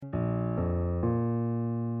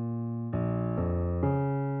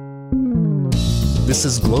This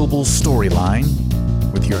is Global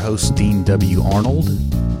Storyline with your host Dean W. Arnold,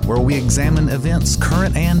 where we examine events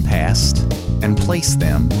current and past and place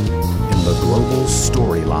them in the global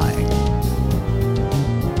storyline.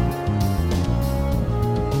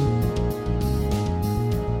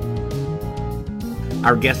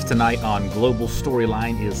 Our guest tonight on Global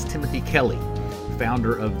Storyline is Timothy Kelly,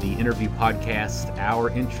 founder of the interview podcast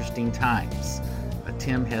Our Interesting Times.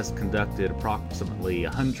 Tim has conducted approximately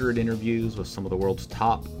 100 interviews with some of the world's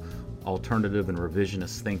top alternative and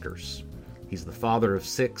revisionist thinkers. He's the father of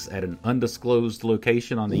 6 at an undisclosed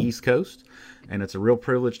location on the East Coast, and it's a real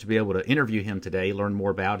privilege to be able to interview him today, learn more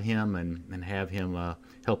about him, and have him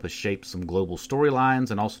help us shape some global storylines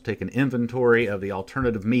and also take an inventory of the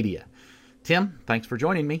alternative media. Tim, thanks for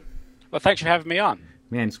joining me. Well, thanks for having me on.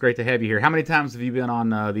 Man, it's great to have you here. How many times have you been on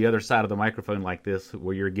the other side of the microphone like this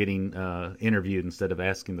where you're getting interviewed instead of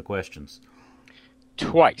asking the questions?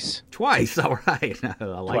 Twice. Twice? All right. I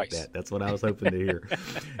like Twice. that. That's what I was hoping to hear.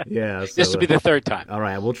 Yeah. So, this will be the third time. All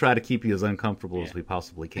right. We'll try to keep you as uncomfortable as we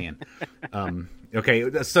possibly can.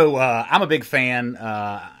 Okay. So I'm a big fan.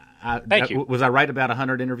 Thank you. Was I right about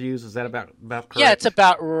 100 interviews? Is that about correct? Yeah, it's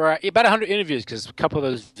about right, about 100 interviews, because a couple of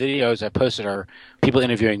those videos I posted are people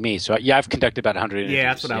interviewing me. So yeah, I've conducted about 100 interviews. Yeah,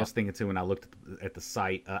 that's what I was thinking too when I looked at the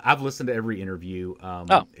site. I've listened to every interview.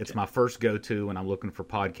 It's my first go-to when I'm looking for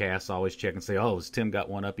podcasts. I always check and say, "Oh, has Tim got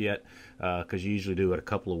one up yet?" Because you usually do it a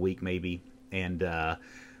couple of weeks maybe. And I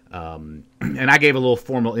gave a little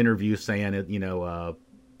formal interview saying,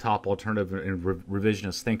 top alternative and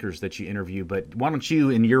revisionist thinkers that you interview, but why don't you,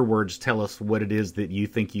 in your words, tell us what it is that you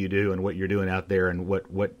think you do and what you're doing out there and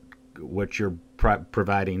what you're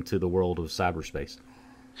providing to the world of cyberspace.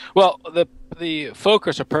 Well, the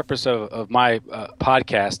focus or purpose of my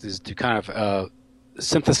podcast is to kind of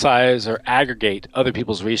synthesize or aggregate other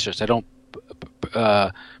people's research. I don't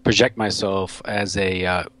project myself as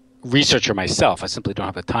a researcher myself. I simply don't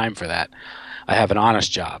have the time for that. I have an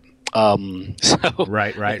honest job.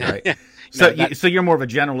 Right. So you're more of a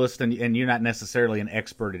generalist, and you're not necessarily an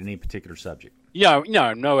expert in any particular subject. Yeah,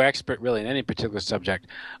 no expert really in any particular subject.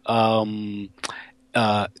 But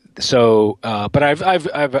I've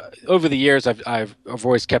over the years I've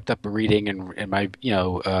always kept up reading and my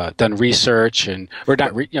done research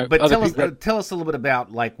But tell us a little bit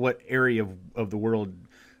about like what area of the world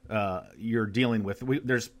you're dealing with.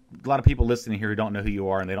 There's a lot of people listening here who don't know who you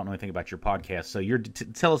are and they don't know anything about your podcast. So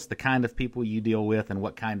tell us the kind of people you deal with and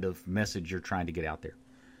what kind of message you're trying to get out there.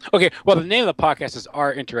 Okay. Well, the name of the podcast is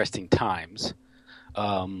Our Interesting Times.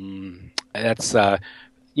 That's of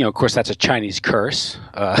course, that's a Chinese curse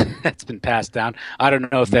that's been passed down. I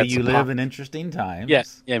don't know if that's. May you live in interesting times.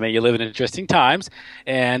 Yes, yeah. May you live in interesting times,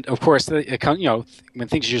 and of course, when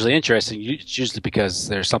things are usually interesting, it's usually because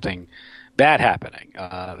there's something bad happening.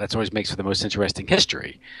 That's always makes for the most interesting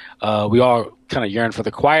history. We all kind of yearn for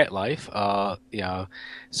the quiet life,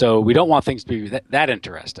 so we don't want things to be that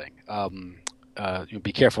interesting.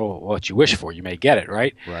 Be careful what you wish for. You may get it,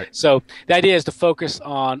 right? Right. So the idea is to focus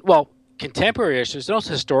on, contemporary issues and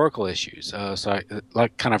also historical issues.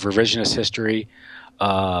 Like kind of revisionist history,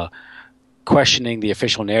 questioning the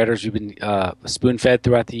official narratives we've been spoon-fed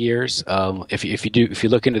throughout the years. If you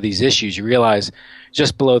look into these issues, you realize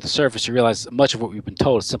just below the surface, you realize much of what we've been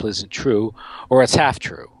told simply isn't true, or it's half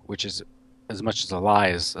true, which is as much as a lie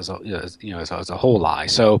as a whole lie.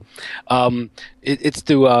 So it's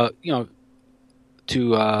to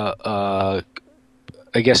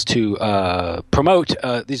promote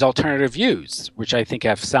these alternative views, which I think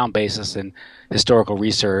have sound basis in historical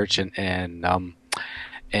research and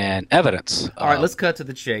evidence. All right, let's cut to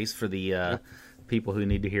the chase for the people who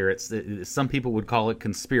need to hear it. Some people would call it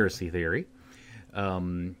conspiracy theory,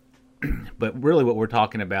 but really what we're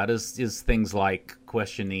talking about is things like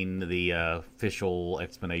questioning the official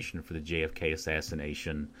explanation for the JFK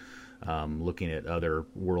assassination, looking at other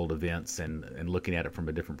world events and looking at it from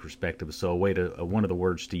a different perspective. So one of the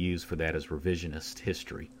words to use for that is revisionist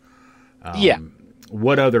history.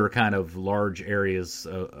 What other kind of large areas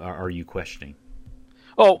are you questioning?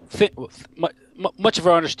 Much of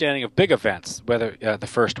our understanding of big events, whether the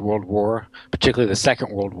First World War, particularly the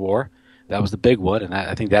Second World War, that was the big one, and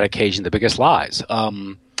I think that occasioned the biggest lies.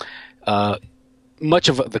 Much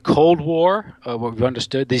of the Cold War, what we've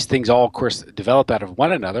understood, these things all, of course, develop out of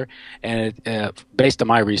one another. And based on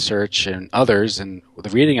my research and others and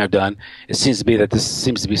the reading I've done, it seems to be that this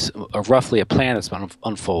seems to be roughly a plan that's been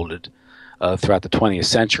unfolded throughout the 20th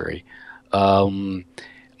century.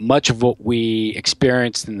 Much of what we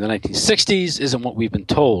experienced in the 1960s isn't what we've been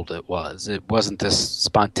told it was. It wasn't this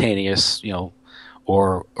spontaneous,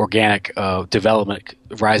 or organic development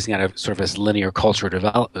rising out of sort of this linear culture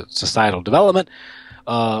societal development,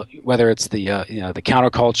 whether it's the the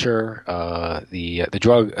counterculture, the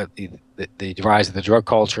drug, the rise of the drug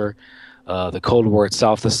culture, the Cold War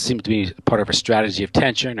itself. This seemed to be part of a strategy of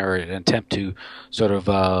tension or an attempt to sort of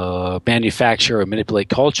manufacture or manipulate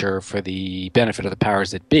culture for the benefit of the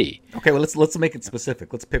powers that be. Okay, well let's make it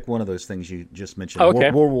specific. Let's pick one of those things you just mentioned.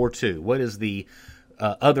 Okay. World War II. What is the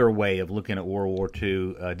other way of looking at World War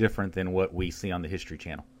II different than what we see on the History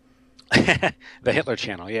Channel? The Hitler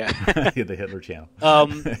Channel, yeah. The Hitler Channel.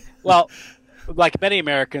 Well, like many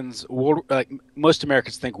Americans, most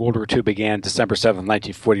Americans think World War II began December 7th,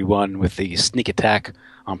 1941 with the sneak attack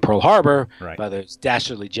on Pearl Harbor by those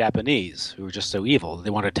dastardly Japanese who were just so evil. They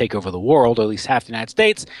wanted to take over the world, or at least half the United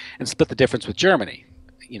States, and split the difference with Germany,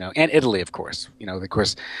 and Italy, of course. Of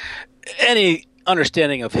course, any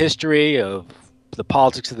understanding of history, of the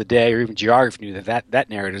politics of the day, or even geography knew that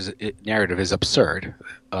narrative is absurd.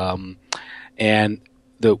 And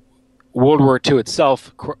the World War II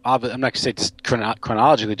itself, I'm not going to say just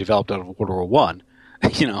chronologically developed out of World War One,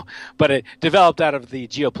 but it developed out of the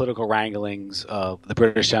geopolitical wranglings of the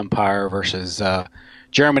British Empire versus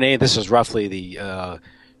Germany. This was roughly the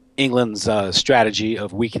England's strategy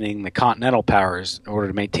of weakening the continental powers in order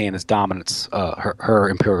to maintain its dominance, her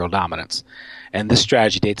imperial dominance. And this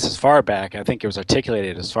strategy dates as far back. I think it was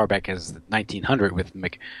articulated as far back as 1900 with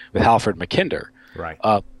Halford Mackinder. Right.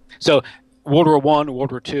 So World War I,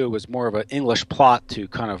 World War II was more of an English plot to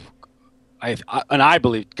kind of, I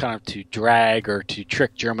believe, kind of to drag or to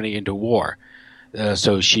trick Germany into war,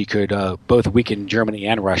 so she could both weaken Germany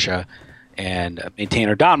and Russia and maintain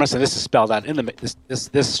her dominance. And this is spelled out in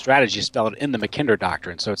this strategy is spelled out in the Mackinder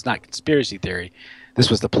Doctrine. So it's not conspiracy theory. This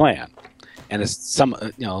was the plan. And it's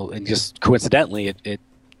and just coincidentally, it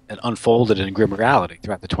unfolded in grim reality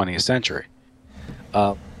throughout the 20th century.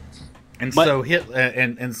 So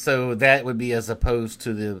that would be as opposed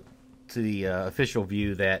to the official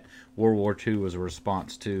view that World War II was a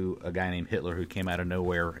response to a guy named Hitler who came out of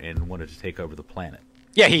nowhere and wanted to take over the planet.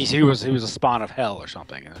 Yeah, he was a spawn of hell or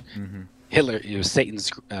something. Mm-hmm. Hitler, he was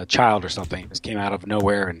Satan's child or something. Just came out of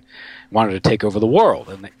nowhere and wanted to take over the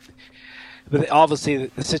world. But obviously,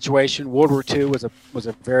 the situation, World War II was a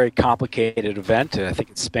very complicated event. I think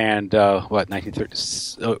it spanned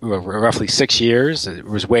roughly 6 years. It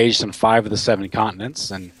was waged on 5 of the 7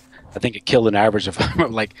 continents, and I think it killed an average of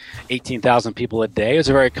like 18,000 people a day. It was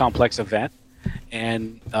a very complex event,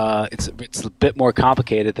 and it's a bit more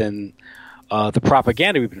complicated than the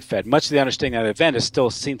propaganda we've been fed. Much of the understanding of the event is still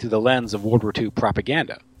seen through the lens of World War II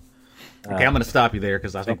propaganda. Okay, I'm going to stop you there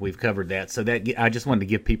because I think we've covered that. So I just wanted to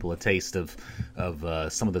give people a taste of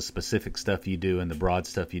some of the specific stuff you do and the broad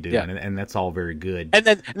stuff you do, and that's all very good. And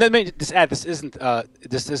then let me just add: this isn't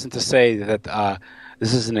to say that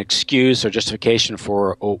this is an excuse or justification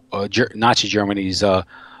for Nazi Germany's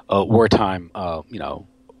wartime,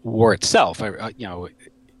 war itself.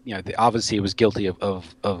 Obviously, it was guilty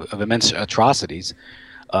of immense atrocities.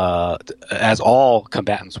 As all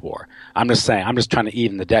combatants were. I'm just trying to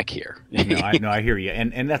even the deck here. I hear you,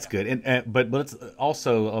 and that's good. But it's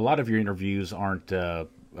also a lot of your interviews aren't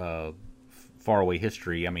faraway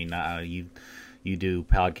history. I mean, you do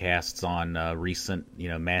podcasts on recent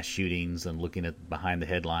mass shootings and looking at behind the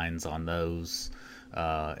headlines on those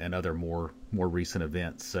and other more recent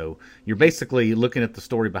events. So you're basically looking at the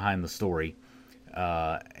story behind the story,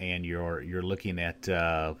 and you're looking at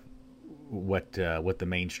what the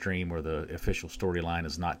mainstream or the official storyline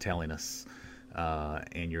is not telling us,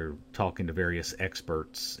 and you're talking to various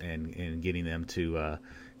experts and getting them to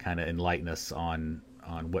kind of enlighten us on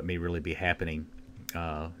what may really be happening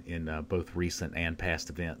in both recent and past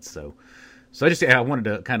events. So I wanted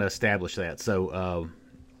to kind of establish that. So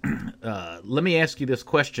let me ask you this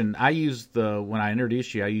question. When I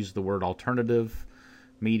introduced you, I used the word alternative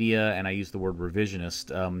media and I used the word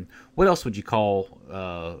revisionist. What else would you call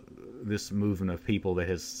this movement of people that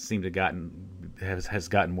has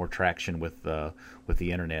gotten more traction with the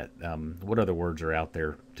internet? What other words are out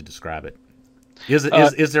there to describe it?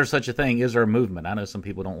 Is there such a thing? Is there a movement? I know some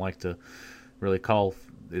people don't like to really call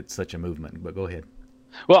it such a movement, but go ahead.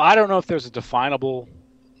 Well, I don't know if there's a definable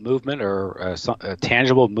movement or a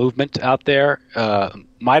tangible movement out there. You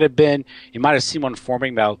might have seen one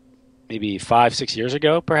forming about maybe 5-6 years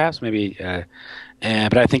ago, perhaps, maybe.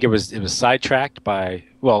 But I think it was sidetracked by,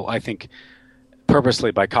 I think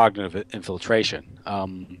purposely by cognitive infiltration.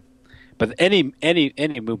 But any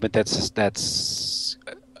movement that's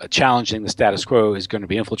challenging the status quo is going to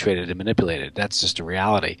be infiltrated and manipulated. That's just a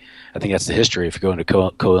reality. I think that's the history if you go into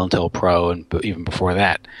COINTELPRO and even before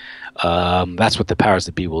that. That's what the powers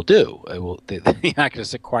that be will do. You're not going to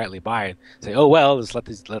sit quietly by and say, "Oh well, let's let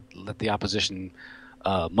the opposition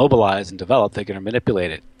mobilize and develop." They're going to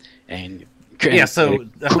manipulate it and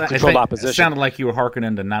control opposition. It sounded like you were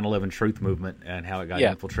hearkening to 9/11 Truth Movement and how it got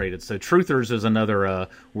infiltrated. So truthers is another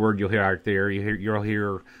word you'll hear out there. You'll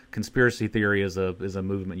hear conspiracy theory is a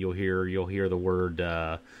movement. You'll hear the word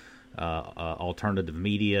alternative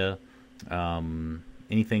media.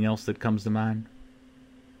 Anything else that comes to mind?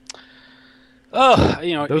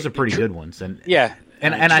 Oh, those are pretty good ones. And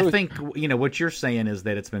I think what you're saying is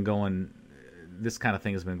that it's been going. This kind of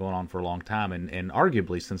thing has been going on for a long time, and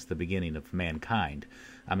arguably since the beginning of mankind.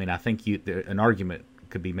 I mean, I think an argument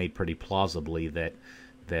could be made pretty plausibly that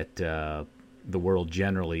the world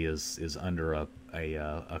generally is under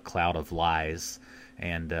a cloud of lies,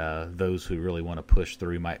 and those who really want to push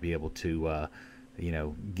through might be able to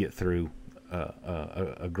get through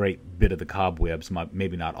a great bit of the cobwebs.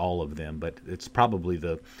 Maybe not all of them, but it's probably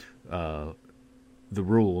the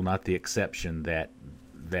rule, not the exception, that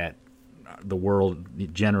the world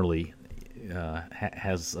generally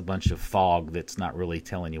has a bunch of fog that's not really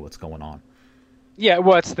telling you what's going on. Yeah,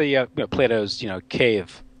 well, it's the Plato's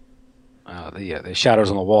cave, the shadows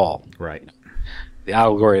on the wall, right? The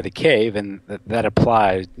allegory of the cave, and that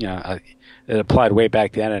applied. It applied way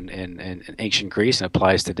back then in ancient Greece, and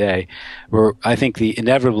applies today. Where I think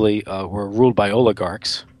inevitably we're ruled by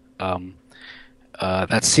oligarchs.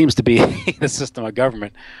 That seems to be the system of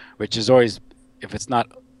government, which is always, if it's not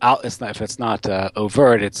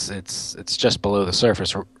overt, it's just below the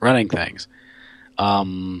surface running things.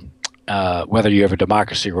 Whether you have a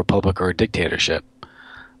democracy, republic, or a dictatorship.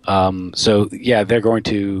 So they're going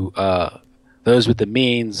to those with the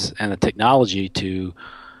means and the technology to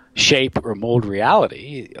shape or mold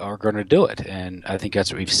reality are going to do it, and I think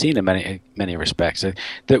that's what we've seen in many respects.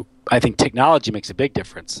 I think technology makes a big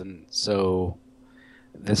difference, and so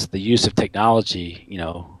the use of technology,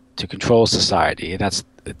 to control society, and that's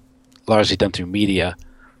largely done through media.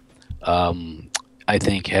 I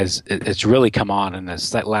think it's really come on in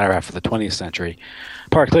this latter half of the 20th century,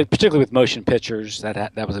 particularly with motion pictures.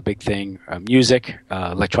 That was a big thing. Music,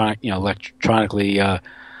 electronically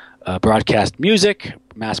broadcast music,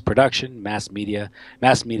 mass production, mass media.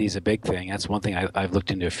 Mass media is a big thing. That's one thing I've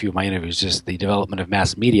looked into a few of my interviews, just the development of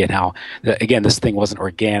mass media and how, again, this thing wasn't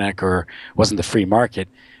organic or wasn't the free market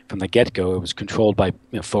from the get-go. It was controlled by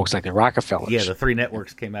folks like the Rockefellers. Yeah, the three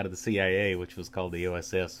networks came out of the CIA, which was called the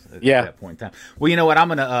OSS at that point in time. Well, you know what?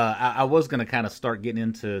 I was gonna kind of start getting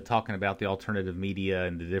into talking about the alternative media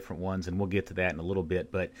and the different ones, and we'll get to that in a little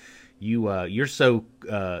bit. But you so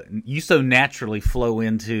naturally flow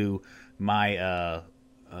into my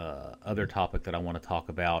other topic that I want to talk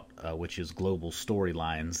about, which is global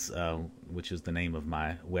storylines, which is the name of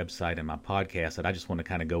my website and my podcast. And I just want to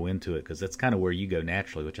kind of go into it because that's kind of where you go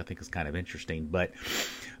naturally, which I think is kind of interesting. But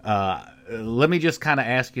let me just kind of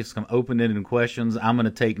ask you some open-ended questions. I'm going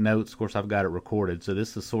to take notes. Of course, I've got it recorded, so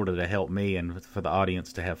this is sort of to help me and for the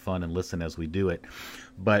audience to have fun and listen as we do it.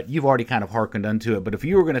 But you've already kind of hearkened unto it. But if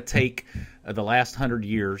you were going to take the last 100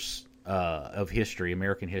 years of history,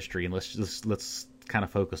 American history, and let's kind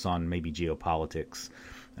of focus on maybe geopolitics,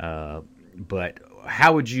 but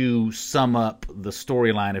how would you sum up the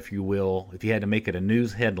storyline, if you will, if you had to make it a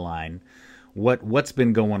news headline? What's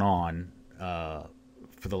been going on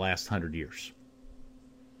for the last 100 years?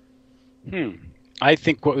 I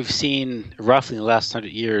think what we've seen roughly in the last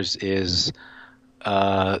 100 years is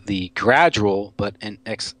the gradual but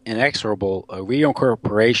inexorable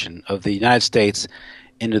reincorporation of the United States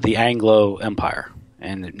into the Anglo Empire.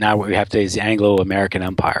 And now what we have today is the Anglo-American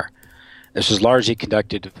Empire. This was largely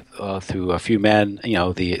conducted through a few men.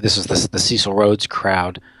 This is the Cecil Rhodes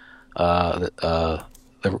crowd, the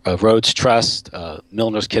Rhodes Trust,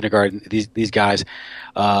 Milner's Kindergarten. These guys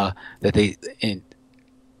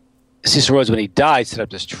Cecil Rhodes, when he died, set up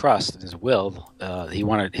this trust in his will.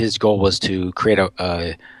 His goal was to create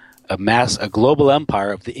a global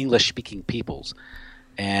empire of the English-speaking peoples.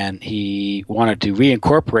 And he wanted to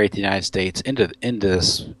reincorporate the United States into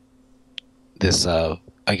this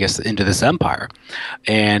empire,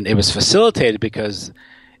 and it was facilitated because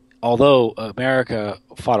although America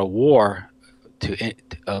fought a war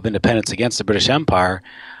of independence against the British Empire,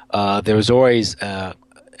 there was always an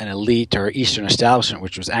elite or Eastern establishment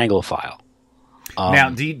which was Anglophile. Now,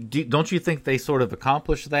 don't you think they sort of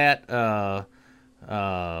accomplished that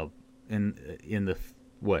in the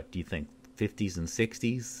what do you think? 50s and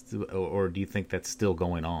 60s, or do you think that's still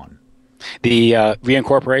going on? The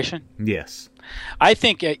reincorporation? Yes. I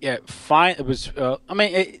think fine. It was.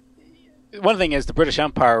 One thing is the British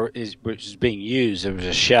Empire which is being used. It was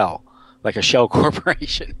a shell like a shell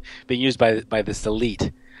corporation being used by this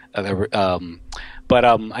elite. I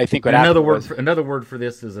think what another word for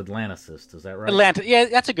this is Atlanticist. Is that right? Yeah,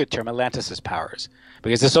 that's a good term. Atlanticist powers,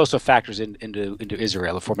 because this also factors into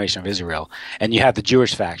Israel, the formation of Israel, and you have the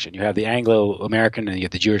Jewish faction, you have the Anglo American, and you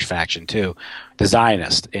have the Jewish faction too, the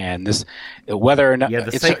Zionist, and this whether or not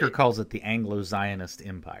the Saker calls it the Anglo Zionist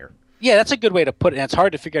Empire. Yeah, that's a good way to put it. And it's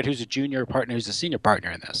hard to figure out who's a junior partner, who's a senior partner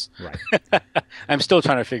in this. Right. I'm still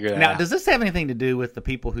trying to figure that out. Now, does this have anything to do with the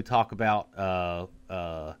people who talk about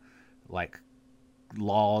like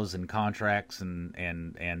laws and contracts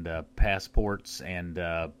and passports and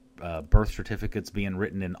birth certificates being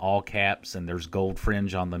written in all caps, and there's gold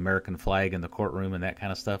fringe on the American flag in the courtroom and that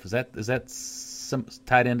kind of stuff? Is that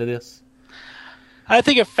tied into this? I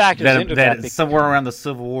think it factors into that. Somewhere around the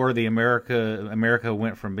Civil War, America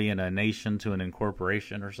went from being a nation to an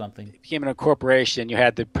incorporation or something. It became an incorporation. You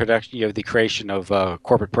had the production, the creation of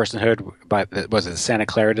corporate personhood by was it the Santa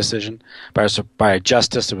Clara decision by a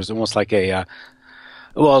justice. It was almost like it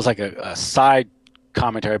was like a side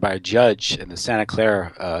commentary by a judge in the Santa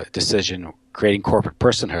Clara decision, creating corporate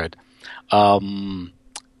personhood, and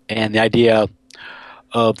the idea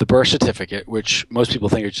of the birth certificate, which most people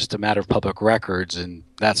think is just a matter of public records and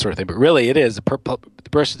that sort of thing, but really it is. The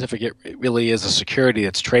birth certificate really is a security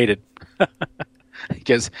that's traded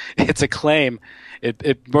because it's a claim.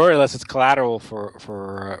 It more or less it's collateral for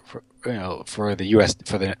the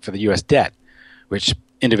U.S. debt, which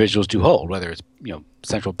individuals do hold, whether it's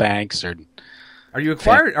central banks or. Are you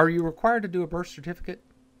required to do a birth certificate?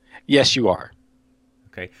 Yes, you are.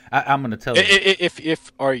 Okay, I'm going to tell you if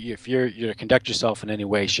you're to conduct yourself in any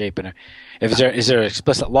way, shape, and is there an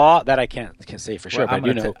explicit law that I can't say for sure. Well, but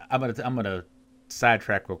I'm going to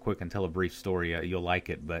sidetrack real quick and tell a brief story. You'll like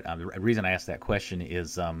it, but the reason I asked that question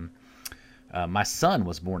is my son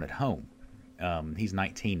was born at home. He's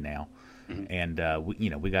 19 now, mm-hmm.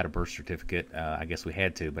 and we got a birth certificate. I guess we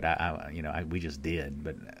had to, but we just did.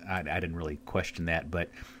 But I didn't really question that. But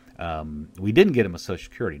we didn't get him a Social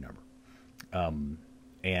Security number.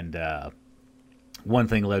 And one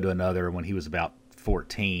thing led to another. When he was about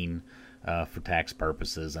 14, for tax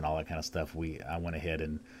purposes and all that kind of stuff, I went ahead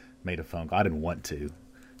and made a phone call. I didn't want to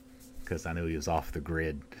because I knew he was off the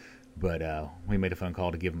grid, but we made a phone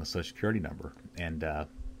call to give him a Social Security number. And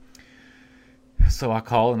so I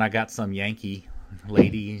called, and I got some Yankee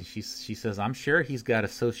lady, and she says, "I'm sure he's got a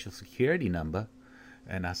Social Security number."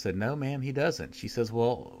 And I said, "No, ma'am, he doesn't." She says,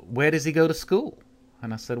 "Well, where does he go to school?"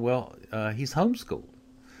 And I said, "Well, he's homeschooled."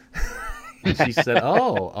 And she said,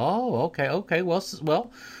 "Oh, okay. Well,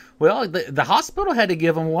 the hospital had to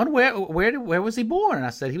give him one. Where was he born?" And I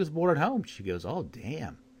said, "He was born at home." She goes, "Oh,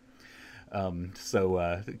 damn." So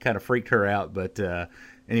it kind of freaked her out. But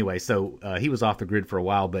anyway, so he was off the grid for a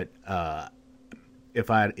while. But if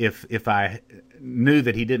I knew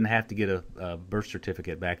that he didn't have to get a birth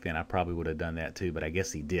certificate back then, I probably would have done that too. But I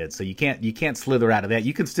guess he did. So you can't slither out of that.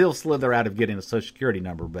 You can still slither out of getting a Social Security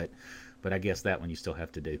number, but I guess that one you still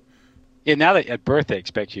have to do. Yeah, now that at birth they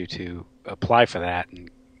expect you to apply for that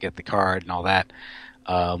and get the card and all that.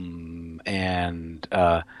 I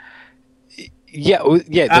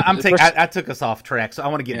took us off track, so I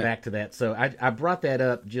want to get back to that. So I brought that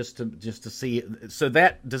up just to see it. So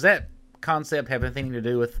does that concept have anything to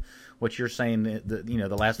do with what you're saying?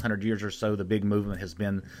 The last 100 years or so, the big movement has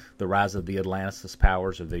been the rise of the Atlanticist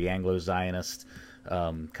powers, or the Anglo Zionist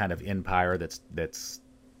kind of empire that's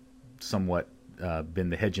somewhat been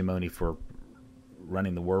the hegemony for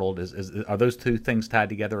running the world. Are those two things tied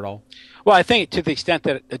together at all? Well, I think to the extent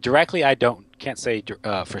that directly I can't say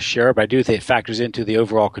for sure, but I do think it factors into the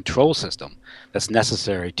overall control system that's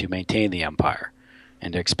necessary to maintain the empire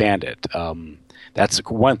and to expand it. That's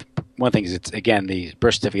one thing. Is again, the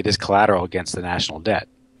birth certificate is collateral against the national debt.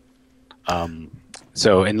 And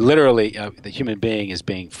literally, the human being is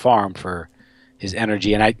being farmed for his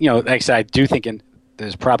energy. And like I said, I do think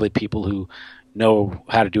there's probably people who know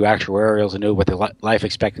how to do actuarials and know what the life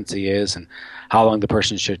expectancy is and how long the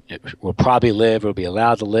person will probably live or be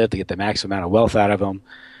allowed to live to get the maximum amount of wealth out of them.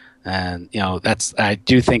 And I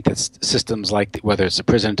do think that systems like whether it's the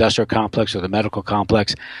prison industrial complex or the medical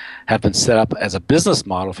complex have been set up as a business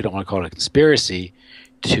model, if you don't want to call it a conspiracy,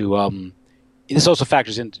 to this also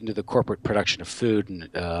factors into the corporate production of food and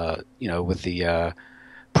with the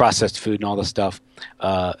processed food and all this stuff,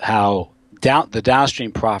 how the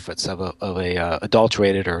downstream profits of a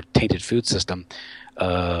adulterated or tainted food system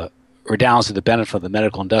redounds to the benefit of the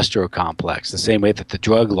medical industrial complex, the same way that the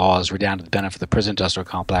drug laws redound to the benefit of the prison industrial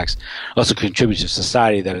complex, also contributes to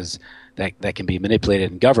society that can be manipulated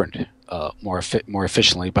and governed more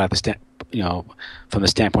efficiently by from the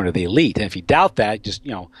standpoint of the elite. And if you doubt that, just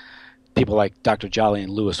people like Dr. Jolyon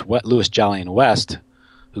Lewis Jolyon West,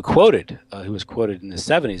 who was quoted in the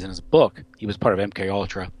 70s in his book. He was part of MK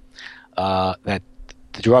Ultra. That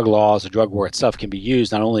the drug laws, the drug war itself, can be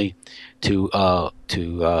used not only to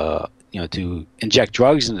inject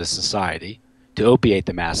drugs into society, to opiate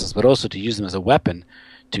the masses, but also to use them as a weapon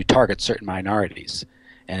to target certain minorities.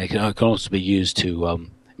 And it can also be used to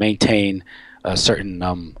maintain a certain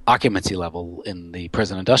occupancy level in the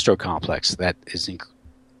prison industrial complex that is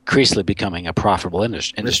increasingly becoming a profitable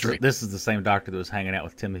industry. This is the same doctor that was hanging out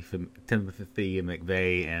with Timothy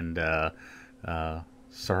McVeigh and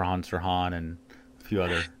Sirhan and a few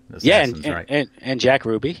other assassins, right? And Jack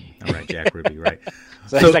Ruby. All right, Jack Ruby, right.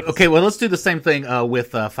 So okay, well, let's do the same thing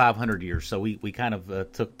with 500 years. So we kind of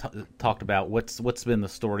talked about what's been the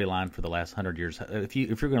storyline for the last 100 years. If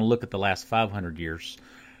you're going to look at the last 500 years,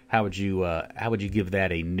 how would you give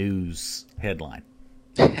that a news headline?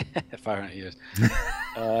 500 years.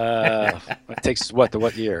 It takes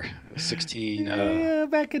what year? 16.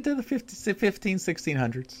 Back into the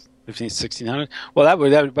 1600s. 1600.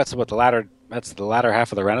 Well, that's what the latter. That's the latter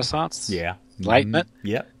half of the Renaissance. Yeah. Enlightenment. Mm-hmm.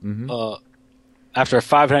 Yep. Mm-hmm. After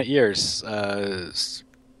 500 years,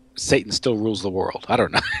 Satan still rules the world. I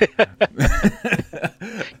don't know.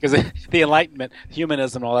 Because the Enlightenment,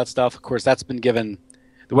 humanism, all that stuff, of course, that's been given.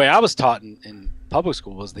 The way I was taught in public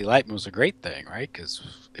school was the Enlightenment was a great thing, right?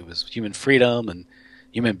 Because it was human freedom, and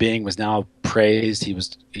human being was now praised.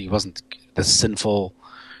 He wasn't the sinful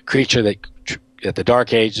creature that at the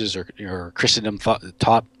Dark Ages or Christendom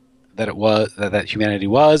taught that it was, that humanity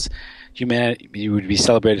was. Humanity would be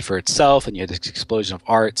celebrated for itself, and you had this explosion of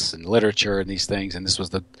arts and literature and these things, and this was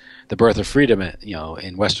the birth of freedom,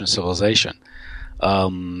 in Western civilization.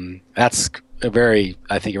 That's a very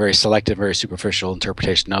selective, very superficial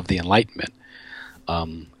interpretation of the Enlightenment.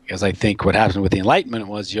 Because I think what happened with the Enlightenment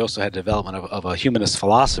was you also had development of a humanist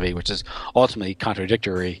philosophy, which is ultimately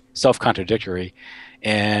self-contradictory,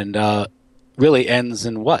 and really ends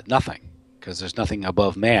in what? Nothing. Because there's nothing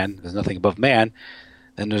above man. There's nothing above man.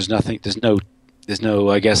 Then there's nothing. There's no.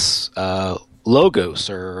 I guess logos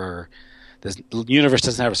or the universe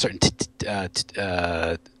doesn't have a certain.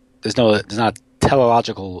 There's not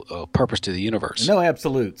teleological purpose to the universe. No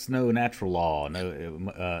absolutes. No natural law.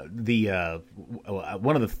 No.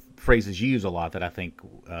 One of the phrases you use a lot that I think,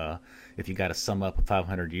 if you got to sum up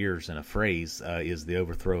 500 years in a phrase, is the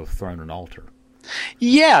overthrow of throne and altar.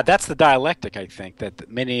 Yeah, that's the dialectic. I think that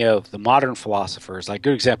many of the modern philosophers, like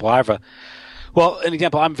good example,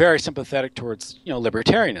 I'm very sympathetic towards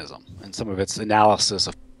libertarianism and some of its analysis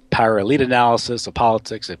of power elite analysis of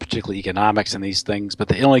politics, and particularly economics and these things. But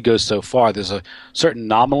it only goes so far. There's a certain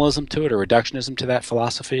nominalism to it, or reductionism to that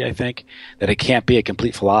philosophy. I think that it can't be a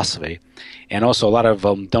complete philosophy, and also a lot of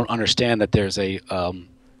them don't understand that there's a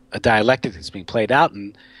dialectic that's being played out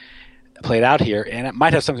here, and it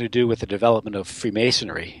might have something to do with the development of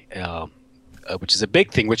Freemasonry, which is a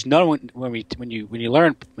big thing. Which no one, when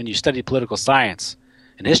you study political science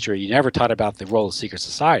and history, you never taught about the role of secret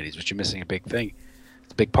societies, which you're missing a big thing.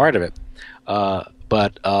 It's a big part of it.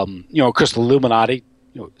 But of course, the Illuminati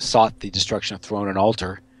sought the destruction of throne and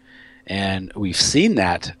altar, and we've seen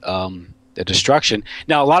that the destruction.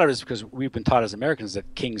 Now, a lot of it is because we've been taught as Americans that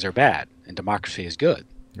kings are bad and democracy is good.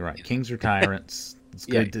 Right, kings are tyrants. It's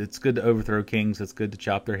good. It's good to overthrow kings. It's good to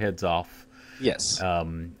chop their heads off. Yes.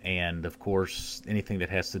 And of course, anything that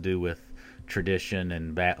has to do with tradition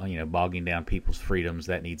and bogging down people's freedoms,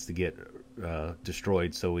 that needs to get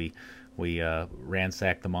destroyed. So we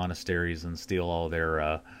ransack the monasteries and steal all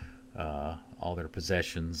their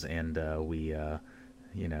possessions, and we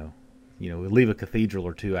leave a cathedral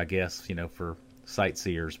or two, I guess, for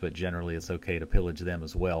sightseers, but generally it's okay to pillage them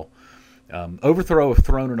as well. Overthrow of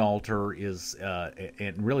throne and altar is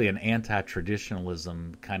really an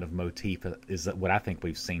anti-traditionalism kind of motif, is what I think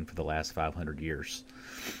we've seen for the last 500 years.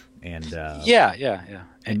 And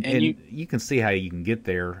and you can see how you can get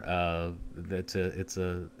there.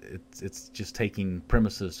 It's just taking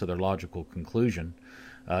premises to their logical conclusion.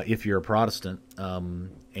 If you're a Protestant, and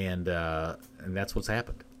that's what's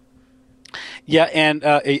happened. Yeah, and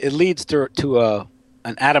it leads to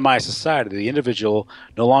an atomized society. The individual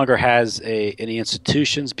no longer has any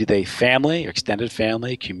institutions, be they family, or extended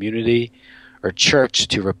family, community, or church,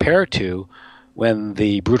 to repair to when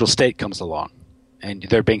the brutal state comes along, and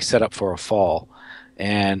they're being set up for a fall.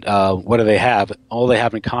 And what do they have? All they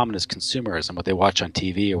have in common is consumerism, what they watch on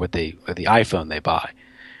TV or the iPhone they buy.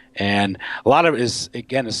 And a lot of it is,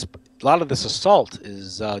 again, a lot of this assault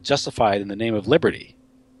is justified in the name of liberty.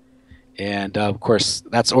 And of course,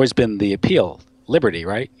 that's always been the appeal. Liberty,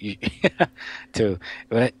 right?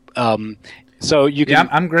 So you can.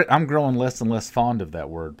 Yeah, I'm growing less and less fond of that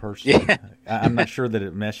word personally. Yeah. I'm not sure that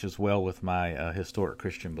it meshes well with my historic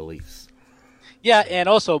Christian beliefs. Yeah, and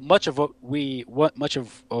also much of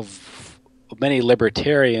many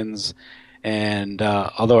libertarians, and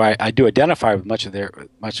although I do identify with much of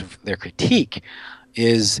their critique,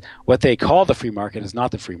 is what they call the free market is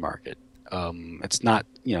not the free market. It's not,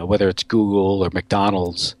 whether it's Google or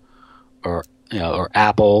McDonald's or or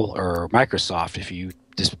Apple or Microsoft. If you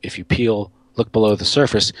look below the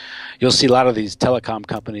surface, you'll see a lot of these telecom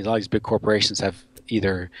companies, a lot of these big corporations have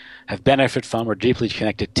benefited from or deeply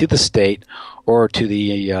connected to the state or to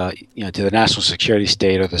the to the national security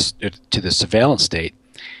state or to the surveillance state.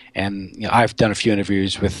 And I've done a few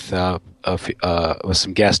interviews with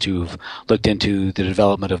some guests who've looked into the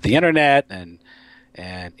development of the internet and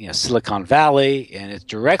Silicon Valley, and it's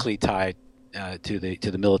directly tied to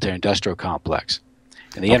the military-industrial complex.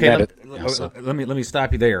 And the internet. Let me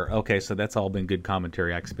stop you there. Okay, so that's all been good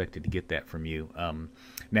commentary. I expected to get that from you.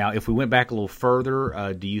 Now, if we went back a little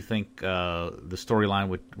further, do you think the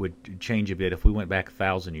storyline would change a bit if we went back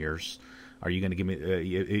 1,000 years? Are you going to give me?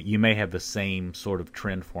 You may have the same sort of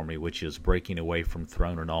trend for me, which is breaking away from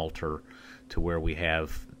throne and altar to where we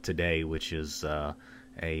have today, which is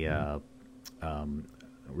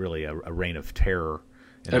really a reign of terror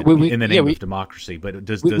in the name of democracy. But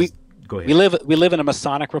go ahead. We live in a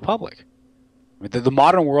Masonic republic. The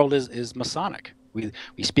modern world is Masonic. We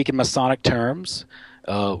speak in Masonic terms.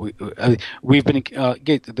 We've been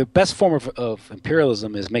the best form of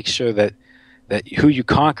imperialism is make sure that who you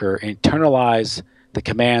conquer internalize the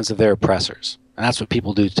commands of their oppressors, and that's what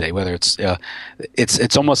people do today. Whether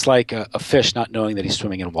it's almost like a fish not knowing that he's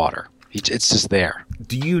swimming in water. It's just there.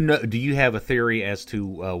 Do you have a theory as to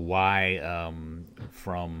why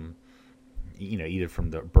from either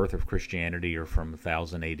from the birth of Christianity or from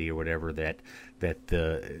 1000 AD or whatever that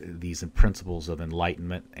these principles of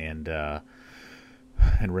Enlightenment and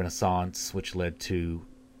Renaissance, which led to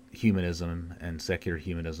humanism and secular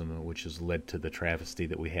humanism, which has led to the travesty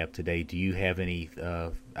that we have today. Do you have any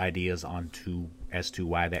ideas as to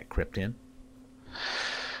why that crept in?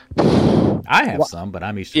 I have some, but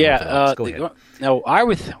I'm Eastern Orthodox. Go ahead. No,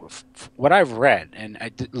 what I've read, and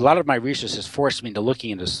a lot of my research has forced me into looking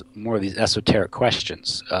into more of these esoteric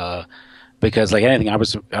questions, because like anything, I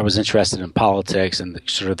was interested in politics and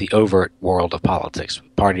sort of the overt world of politics,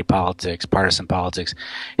 party politics, partisan politics,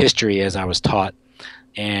 history as I was taught,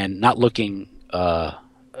 and not looking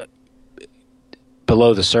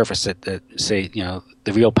below the surface that say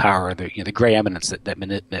the real power, the gray eminence that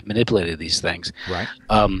manipulated these things. Right.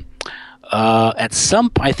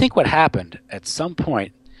 I think what happened at some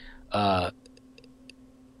point,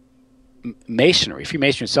 Masonry,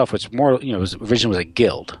 Freemasonry itself, was more originally was a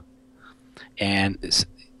guild, and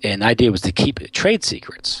the idea was to keep trade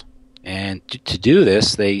secrets. And to do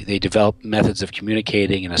this, they developed methods of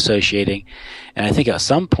communicating and associating, and I think at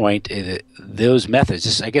some point those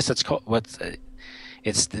methods, I guess that's called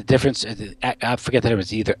it's the difference. I forget that it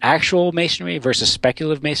was either actual masonry versus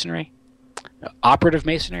speculative masonry, operative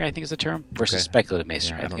masonry, I think is the term, versus speculative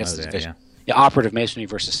masonry. Yeah, I don't know that. Yeah, operative masonry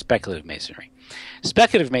versus speculative masonry.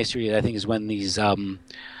 Speculative masonry, I think, is when these,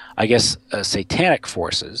 satanic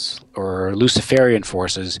forces or Luciferian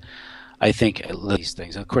forces, I think, these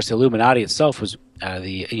things. And of course, the Illuminati itself was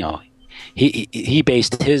he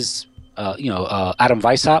based his Adam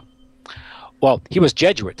Weishaupt. Well, he was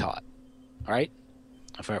Jesuit taught, right?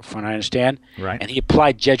 From what I understand, right? And he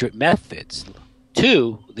applied Jesuit methods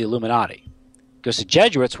to the Illuminati, because the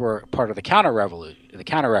Jesuits were part of the counter-revolution, the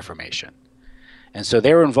counter-reformation, and so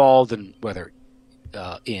they were involved in whether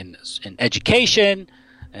in education,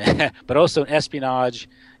 but also in espionage,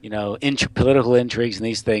 political intrigues and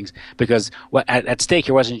these things, because what at stake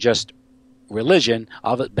here wasn't just religion.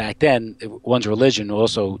 Back then, one's religion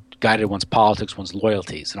also guided one's politics, one's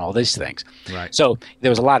loyalties, and all these things. Right. So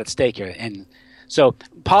there was a lot at stake here, and so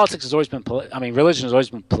politics has always been. Religion has always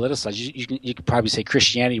been politicized. You could probably say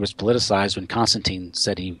Christianity was politicized when Constantine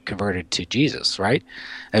said he converted to Jesus. Right.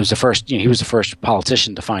 It was the first. He was the first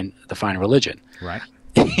politician to define religion. Right.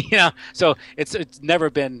 So it's never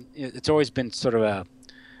been. It's always been sort of a.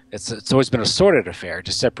 It's always been a sordid affair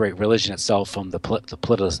to separate religion itself from the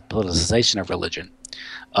politicization of religion.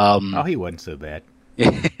 He wasn't so bad. He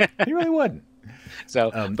really wasn't.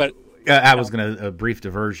 So, but I was going to a brief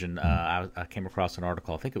diversion. I came across an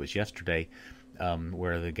article, I think it was yesterday,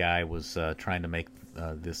 where the guy was trying to make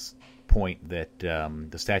this point that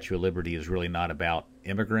the Statue of Liberty is really not about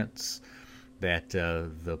immigrants, that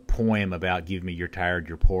the poem about "Give me, you're tired,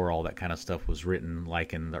 you're poor," all that kind of stuff was written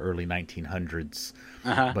like in the early 1900s.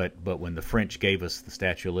 But when the French gave us the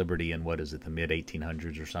Statue of Liberty in the mid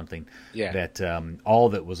 1800s or something, that all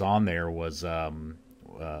that was on there was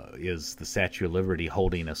is the Statue of Liberty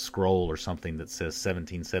holding a scroll or something that says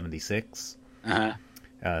 1776.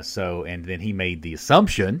 So, and then he made the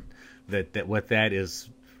assumption that what that is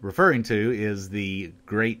referring to is the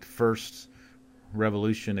great first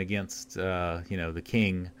revolution against the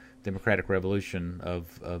king, democratic revolution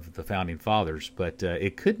of the founding fathers, but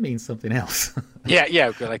it could mean something else.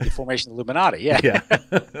 yeah, like the formation of the Illuminati. Yeah.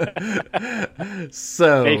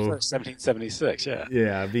 So May 1st, 1776.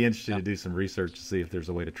 Yeah, I'd be interested to do some research to see if there's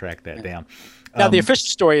a way to track that down. Now, the official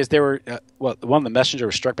story is there were one of the messengers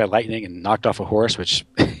was struck by lightning and knocked off a horse, which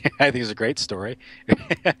I think is a great story,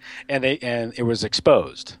 and it was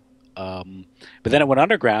exposed. But then it went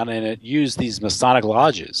underground, and it used these Masonic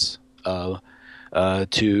lodges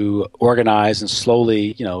to organize and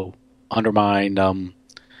slowly, undermine,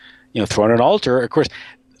 throw on an altar. Of course,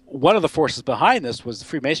 one of the forces behind this was the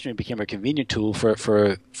Freemasonry became a convenient tool for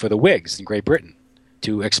the Whigs in Great Britain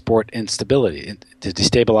to export instability, to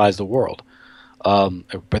destabilize the world.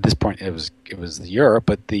 But at this point, it was Europe,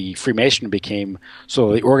 but the Freemasonry became sort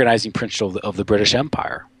of the organizing principle of the British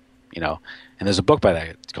Empire. And there's a book by that.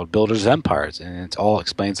 It's called Builders of Empires, and it all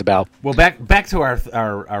explains about. Well, back to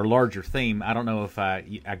our larger theme. I don't know if I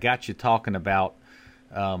got you talking about,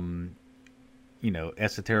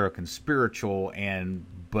 esoteric and spiritual,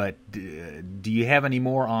 but do you have any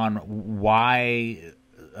more on why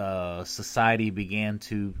society began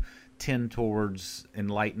to tend towards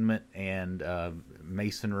Enlightenment and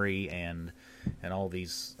masonry and all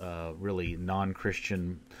these really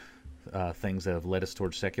non-Christian things that have led us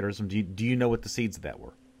towards secularism? Do you know what the seeds of that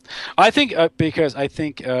were? I think because I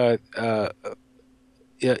think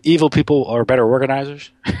evil people are better organizers.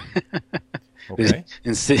 Okay.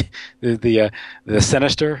 And the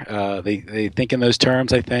sinister, they think in those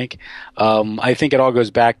terms. I think it all goes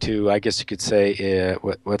back to, I guess you could say,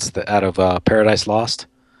 what's out of Paradise Lost?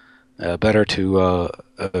 Better to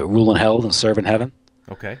rule in hell than serve in heaven.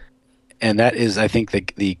 Okay. And that is, I think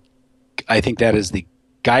that is the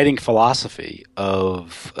guiding philosophy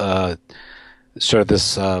of sort of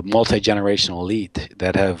this multi-generational elite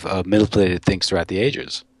that have manipulated things throughout the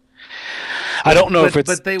ages. I don't know if it's...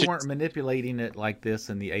 But they weren't manipulating it like this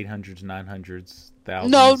in the 800s, 900s, 1000s,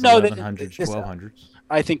 no, 1100s, 1200s.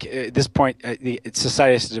 I think at this point,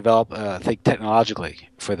 society has to develop, I think, technologically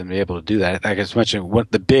for them to be able to do that. Like I was mentioning,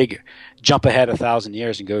 the big jump ahead 1,000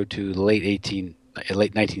 years and go to the late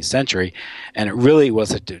 19th century, and it really was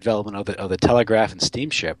the development of the telegraph and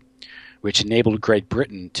steamship, which enabled Great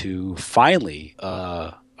Britain to finally,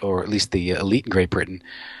 or at least the elite in Great Britain,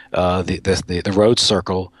 the Rhodes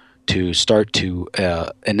Circle, to start to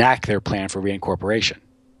enact their plan for reincorporation.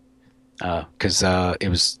 Because it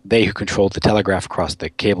was they who controlled the telegraph across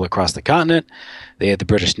the cable across the continent. They had the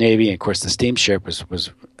British Navy, and of course the steamship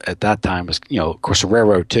was at that time was of course a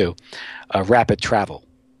railroad too, rapid travel.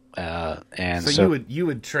 And so you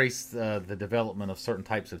would trace the development of certain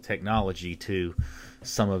types of technology to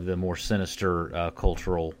some of the more sinister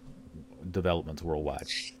cultural developments worldwide.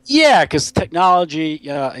 Yeah, because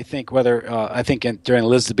technology, I think during the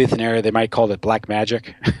Elizabethan era they might call it black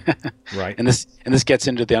magic, right? And this gets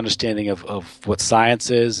into the understanding of what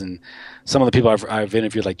science is, and some of the people I've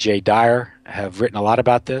interviewed, like Dyer, have written a lot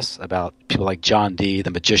about this, about people like John Dee,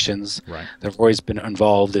 the magicians. Right. They've always been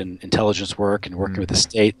involved in intelligence work and working with the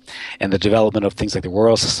state, and the development of things like the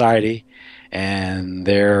Royal Society, and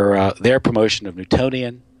their promotion of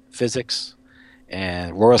Newtonian physics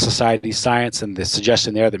and Royal Society science, and the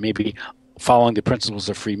suggestion there that maybe following the principles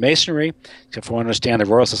of Freemasonry, except for I understand the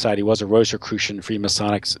Royal Society was a Rosecrucian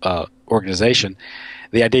Freemasonic organization,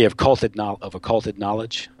 the idea of occulted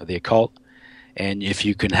knowledge, of the occult, and if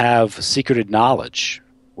you can have secreted knowledge,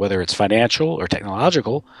 whether it's financial or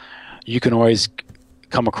technological, you can always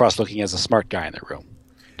come across looking as a smart guy in the room,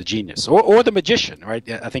 the genius, or the magician, right?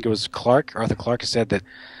 I think it was Arthur Clarke, who said that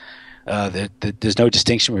that there's no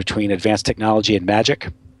distinction between advanced technology and magic,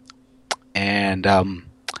 and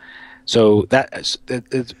so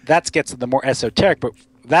that gets to the more esoteric. But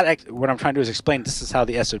what I'm trying to do is explain this is how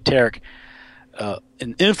the esoteric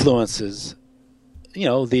influences,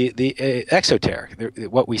 the exoteric,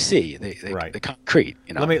 what we see, right. the concrete.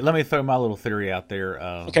 Let me throw my little theory out there.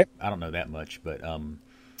 Okay. I don't know that much, but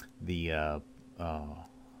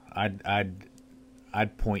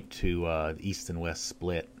I'd point to the East and West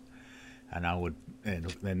split. And I would,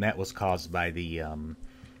 and that was caused by the,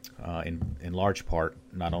 in large part,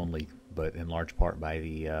 not only, but in large part by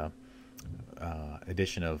the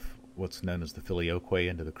addition of what's known as the Filioque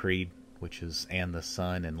into the Creed, which is "and the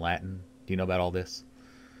Son" in Latin. Do you know about all this?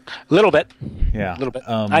 A little bit. Yeah. A little bit.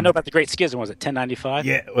 I know about the Great Schism. Was it 1095?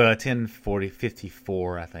 Yeah, well,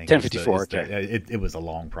 1054, I think. 1054, it was a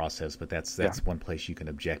long process, but that's one place you can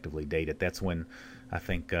objectively date it. That's when I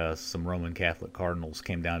think some Roman Catholic cardinals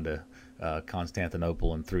came down to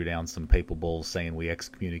Constantinople and threw down some papal bulls saying, "We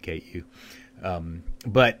excommunicate you."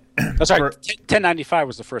 But that's right. 1095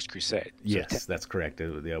 was the First Crusade. Yes, that's correct.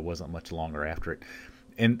 It wasn't much longer after it.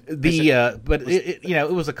 And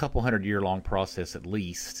it was a couple 100-year-long process at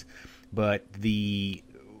least. But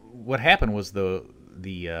what happened was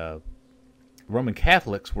the Roman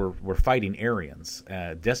Catholics were fighting Arians,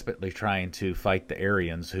 desperately trying to fight the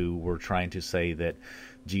Arians who were trying to say that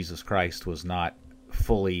Jesus Christ was not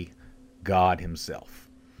fully God himself.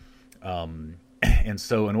 And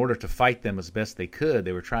so in order to fight them as best they could,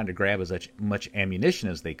 they were trying to grab as much ammunition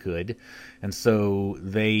as they could. And so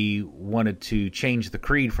they wanted to change the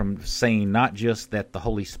creed from saying not just that the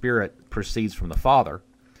Holy Spirit proceeds from the Father,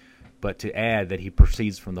 but to add that he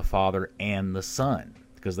proceeds from the Father and the Son,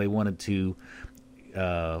 because they wanted to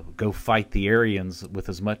go fight the Arians with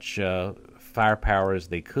as much firepower as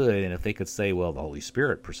they could. And if they could say, well, the Holy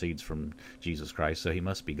Spirit proceeds from Jesus Christ, so he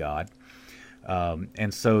must be God.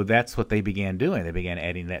 And so that's what they began doing. They began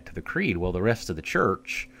adding that to the creed. Well, the rest of the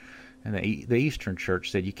church and the Eastern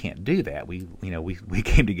Church said you can't do that. We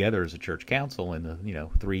came together as a church council in the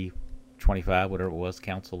 325 whatever it was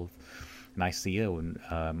Council of Nicaea, and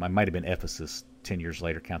I might have been Ephesus 10 years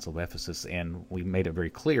later, Council of Ephesus, and we made it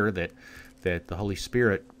very clear that the Holy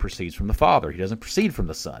Spirit proceeds from the Father. He doesn't proceed from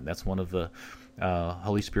the Son. That's one of the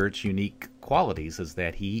Holy Spirit's unique qualities, is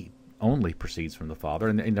that he only proceeds from the Father,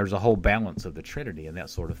 and there's a whole balance of the Trinity and that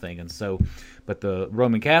sort of thing. And so, but the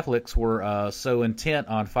Roman Catholics were so intent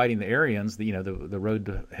on fighting the Arians, the road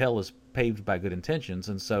to hell is paved by good intentions,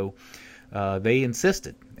 and so they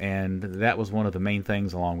insisted, and that was one of the main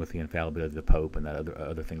things, along with the infallibility of the Pope and that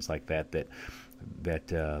other things like that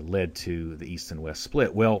led to the East and West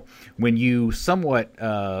split. Well, when you somewhat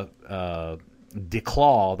declaw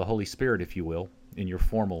the Holy Spirit, if you will, in your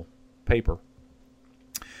formal paper,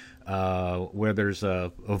 where there's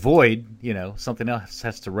a void, something else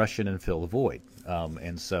has to rush in and fill the void.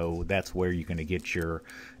 And so that's where you're going to get your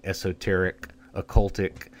esoteric,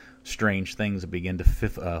 occultic, strange things that begin to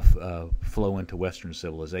flow into Western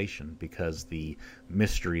civilization, because the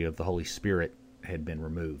mystery of the Holy Spirit had been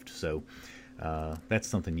removed. So that's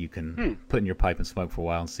something you can put in your pipe and smoke for a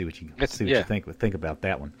while and see what you think about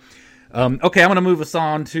that one. Okay, I'm going to move us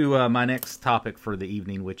on to my next topic for the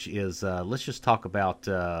evening, which is let's just talk about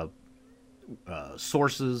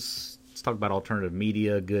sources. Let's talk about alternative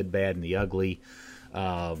media, good, bad, and the ugly.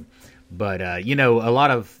 But a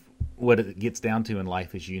lot of what it gets down to in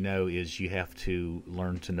life, as is you have to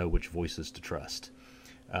learn to know which voices to trust,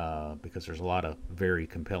 because there's a lot of very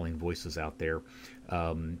compelling voices out there.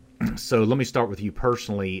 So let me start with you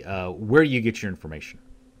personally. Where do you get your information?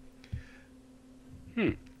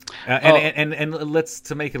 And let's,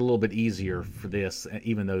 to make it a little bit easier for this,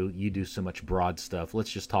 even though you do so much broad stuff,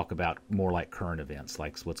 let's just talk about more like current events,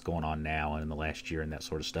 like what's going on now and in the last year and that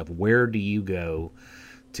sort of stuff. Where do you go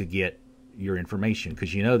to get your information?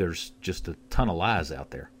 Because there's just a ton of lies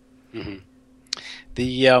out there.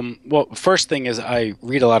 Mm-hmm. First thing is I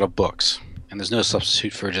read a lot of books, and there's no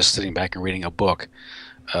substitute for just sitting back and reading a book,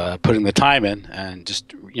 putting the time in, and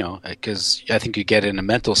just because I think you get in a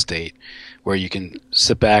mental state where you can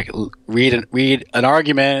sit back, read an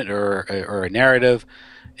argument or a narrative,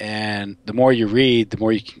 and the more you read, the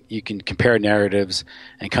more you can compare narratives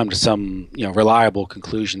and come to some reliable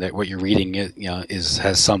conclusion that what you're reading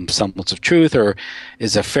has some semblance of truth or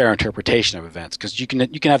is a fair interpretation of events. Because you can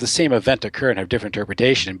have the same event occur and have different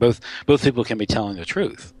interpretation, and both people can be telling the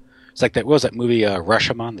truth. It's like that. What was that movie,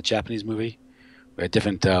 Rashomon, the Japanese movie? We had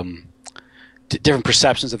different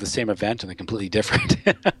perceptions of the same event, and they're completely different.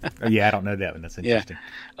 Yeah, I don't know that one. That's interesting.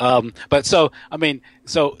 Yeah.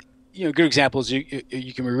 Good examples.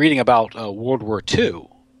 You can be reading about World War II,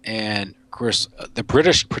 and of course, the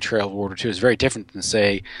British portrayal of World War II is very different than,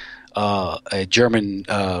 say, a German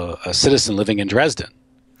citizen living in Dresden.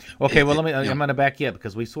 Okay, well, I'm going to back you up,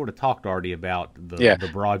 because we sort of talked already about the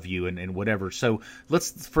broad view and whatever. So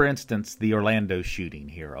let's, for instance, the Orlando shooting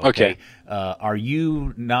here. Okay. Are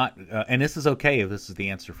you not, and this is okay if this is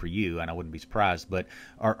the answer for you, and I wouldn't be surprised, but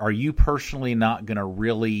are you personally not going to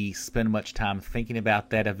really spend much time thinking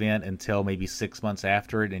about that event until maybe 6 months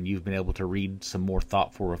after it, and you've been able to read some more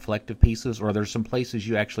thoughtful, reflective pieces? Or are there some places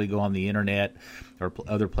you actually go on the internet or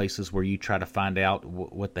other places where you try to find out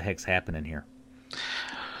what the heck's happening here?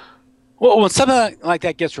 Well, when something like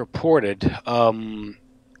that gets reported,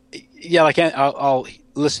 Yeah, like I'll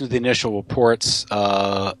listen to the initial reports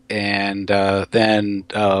and then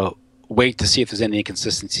wait to see if there's any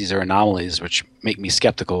inconsistencies or anomalies, which make me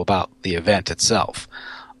skeptical about the event itself.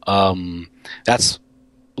 That's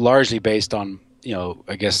largely based on,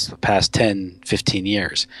 I guess the past 10, 15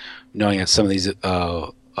 years, knowing that some of these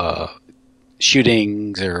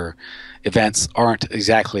shootings or events aren't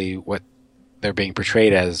exactly what they're being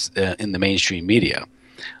portrayed as in the mainstream media.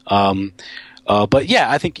 But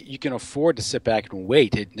yeah, I think you can afford to sit back and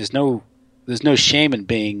wait. There's no shame in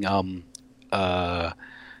being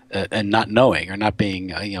and not knowing or not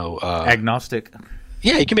being agnostic.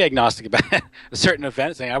 Yeah, you can be agnostic about a certain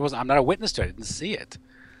event, saying I'm not a witness to it, I didn't see it,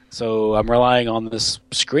 so I'm relying on this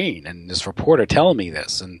screen and this reporter telling me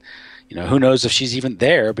this, and who knows if she's even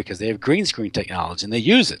there because they have green screen technology and they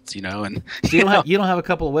use it, and so you don't have a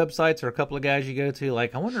couple of websites or a couple of guys you go to,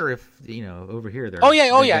 like, I wonder if over here they're I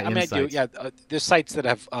mean, I do. Yeah, there's sites that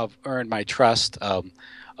have earned my trust. I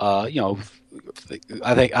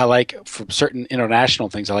think I like, from certain international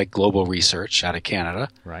things, I like Global Research out of Canada,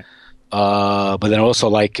 right? But then also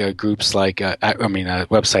like groups like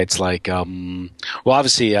websites like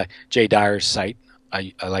obviously Jay Dyer's site.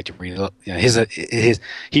 I like to read his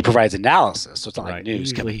he provides analysis, so it's not like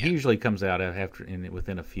news. He usually comes out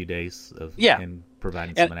within a few days of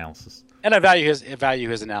providing some analysis. And I value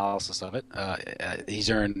his analysis of it. He's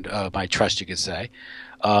earned my trust, you could say.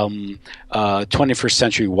 21st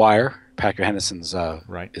Century Wire, Patrick Henderson's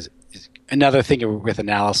is another thing with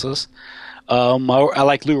analysis. I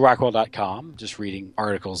like LouRockwell.com, just reading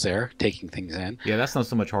articles there, taking things in. Yeah, that's not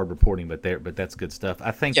so much hard reporting, but that's good stuff.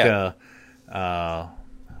 I think I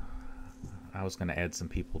was going to add some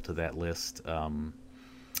people to that list. Go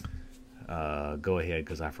ahead,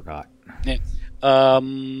 because I forgot. Yeah. I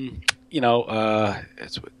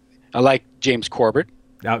like James Corbett.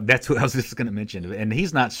 That's what I was just going to mention, and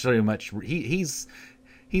he's not so much. He's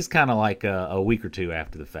kind of like a week or two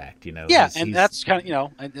after the fact, Yeah, that's kind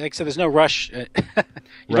of like I said, there's no rush.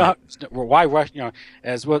 Right. Why rush?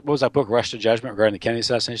 As what was that book, Rush to Judgment, regarding the Kennedy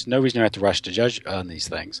assassination? No reason you have to rush to judge on these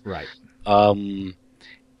things, right? And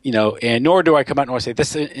nor do I come out and say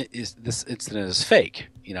this incident is fake.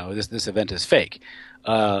 This event is fake.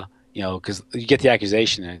 Because you get the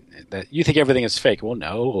accusation that you think everything is fake. Well,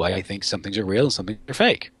 no, I think some things are real and some things are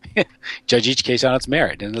fake. Judge each case on its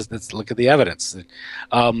merit, and let's look at the evidence.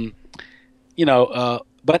 But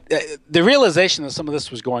the realization that some of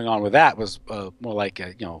this was going on with that was more like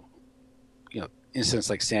incidents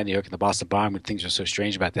like Sandy Hook and the Boston bomb, when things are so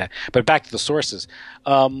strange about that. But back to the sources.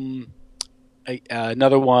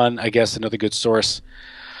 Another one, I guess, another good source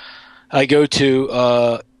I go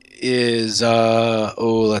to is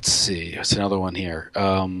let's see, what's another one here?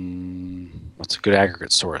 What's a good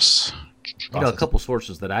aggregate source? A couple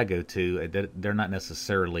sources that I go to, they're not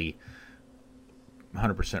necessarily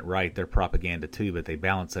 100% right. They're propaganda too, but they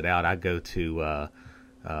balance it out. I go to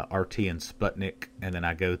RT and Sputnik, and then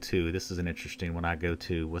I go to, this is an interesting one, I go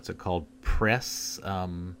to, what's it called? Press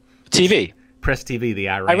TV. Press TV,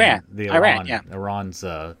 Iran's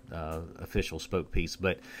official spoke piece,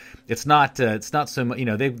 but it's not so much.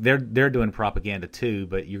 They're doing propaganda too,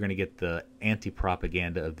 but you're going to get the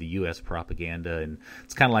anti-propaganda of the U.S. propaganda, and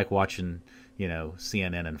it's kind of like watching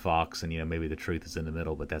CNN and Fox, and maybe the truth is in the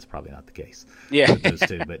middle, but that's probably not the case. Yeah, those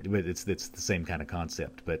two, but it's the same kind of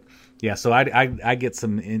concept. But yeah, so I get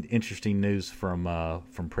some interesting news from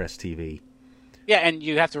Press TV. Yeah, and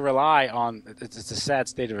you have to rely on. It's a sad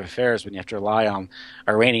state of affairs when you have to rely on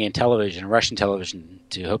Iranian television, Russian television,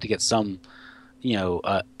 to hope to get some,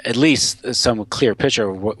 at least some clear picture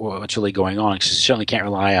of what's really going on. Because you certainly can't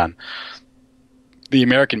rely on the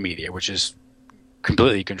American media, which is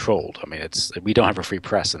completely controlled. I mean, we don't have a free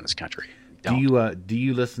press in this country. Do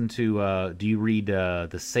you listen to? Do you read the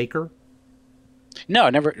Saker? No,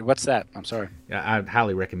 never. What's that? I'm sorry. I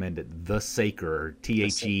highly recommend it. The Saker,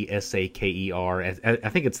 TheSaker. I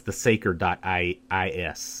think it's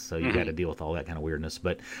thesaker.is. So you got to deal with all that kind of weirdness.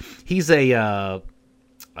 But he's a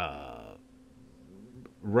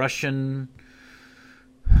Russian,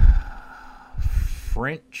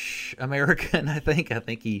 French American. I think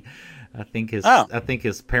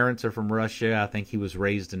his parents are from Russia. I think he was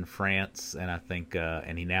raised in France, and I think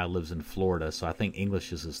and he now lives in Florida. So I think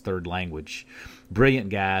English is his third language. Brilliant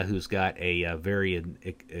guy who's got a very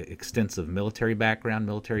extensive military background,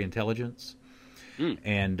 military intelligence,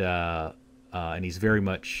 and he's very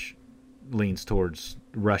much leans towards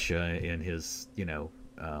Russia in his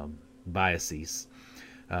biases.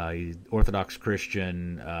 He's Orthodox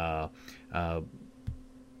Christian.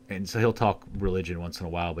 And so he'll talk religion once in a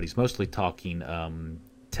while, but he's mostly talking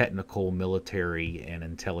technical, military, and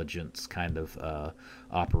intelligence kind of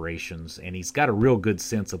operations, and he's got a real good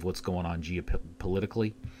sense of what's going on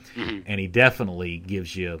geopolitically, and he definitely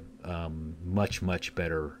gives you much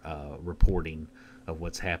better reporting of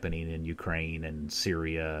what's happening in Ukraine and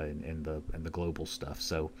Syria and the global stuff.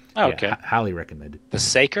 So, highly recommended. The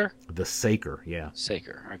Saker? The Saker, yeah.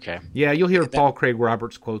 Saker, okay. Yeah, you'll hear Paul Craig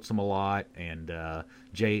Roberts quotes him a lot, and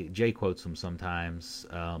Jay quotes him sometimes,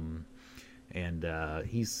 and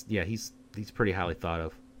he's pretty highly thought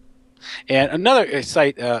of. And another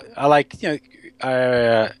site I like,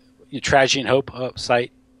 Tragedy and Hope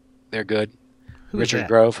site. They're good. Richard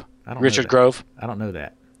Grove. Richard Grove. I don't know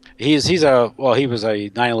that. He was a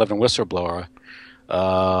 9/11 whistleblower.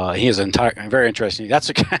 He is very interesting. That's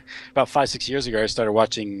about 5-6 years ago. I started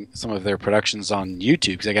watching some of their productions on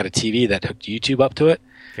YouTube because I got a TV that hooked YouTube up to it,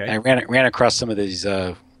 and I ran across some of these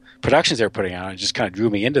productions they were putting out. And it just kind of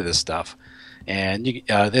drew me into this stuff. And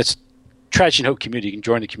it's Tragedy and Hope community. You can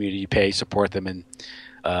join the community, you pay, support them, and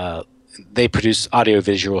they produce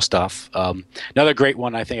audio-visual stuff. Another great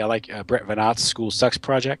one I like Brett Venat's School Sucks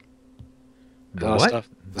Project. What?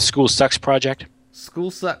 The School Sucks Project. School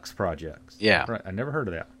Sucks Projects. Yeah. Right. I never heard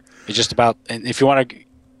of that. It's just about, and if you want to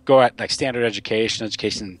go at like standard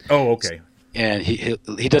education. Oh, okay. And he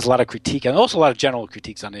does a lot of critique and also a lot of general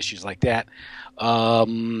critiques on issues like that.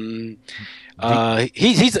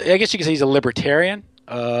 He's I guess you could say he's a libertarian.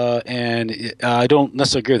 And I don't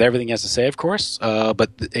necessarily agree with everything he has to say, of course. But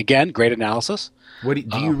again, great analysis. What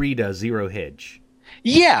do you read? Zero Hedge.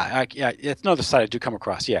 Yeah, it's another site I do come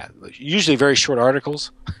across. Yeah, usually very short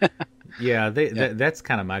articles. Yeah, that's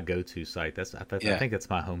kind of my go-to site. I think that's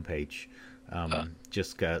my homepage. And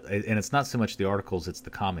it's not so much the articles; it's the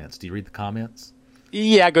comments. Do you read the comments?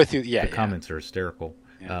 Yeah, I go through. Yeah, the comments are hysterical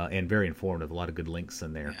and very informative. A lot of good links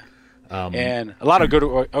in there. Yeah. And a lot of good.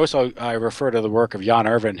 Also, I refer to the work of Jan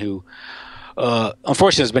Irvin, who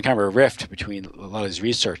unfortunately has been kind of a rift between a lot of his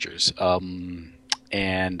researchers.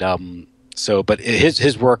 But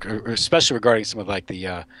his work, especially regarding some of like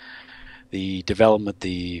the development,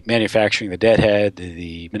 the manufacturing, the deadhead,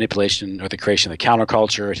 the manipulation or the creation of the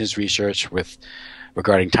counterculture, and his research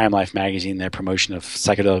regarding Time Life magazine, their promotion of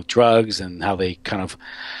psychedelic drugs, and how they kind of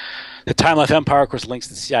the Time Life Empire, of course, links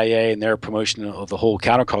to the CIA and their promotion of the whole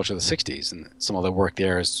counterculture of the '60s, and some of the work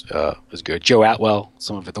there is good. Joe Atwell,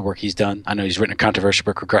 some of the work he's done. I know he's written a controversial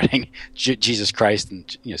book regarding Jesus Christ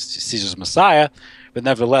and Caesar's Messiah, but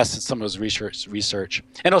nevertheless, it's some of his research.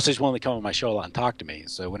 And also, he's willing to come on my show a lot and talk to me.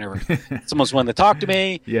 So whenever someone's willing to talk to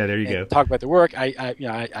me, there you go, talk about their work, I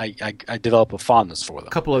develop a fondness for them. A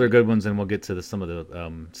couple other good ones, and we'll get to some of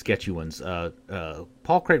the sketchy ones.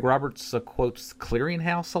 Paul Craig Roberts quotes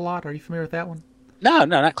Clearinghouse a lot. Are you familiar with that one? No,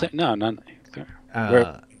 not clear. No, not clear.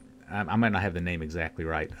 I might not have the name exactly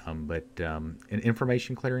right, but an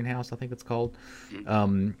Information Clearinghouse, I think it's called.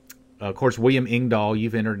 Of course, William Engdahl,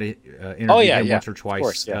 you've interviewed him once or twice.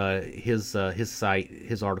 Course, yeah. His site,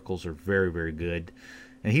 his articles are very, very good,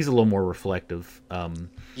 and he's a little more reflective.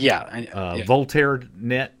 Voltaire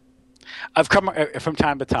Net. I've come from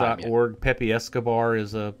time to time. .org. Pepe Escobar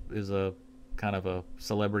is a kind of a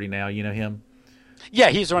celebrity now. You know him? Yeah,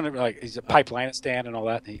 he's running he's a pipeline stand and all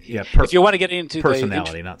that. If you want to get into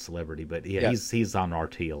personality, not celebrity, but he's on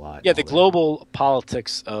RT a lot. Yeah, the global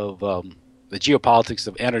politics of the geopolitics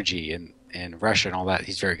of energy and Russia and all that.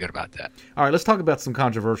 He's very good about that. All right, let's talk about some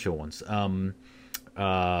controversial ones.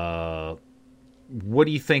 What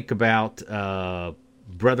do you think about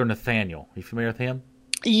Brother Nathaniel? Are you familiar with him?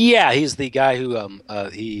 Yeah, he's the guy who I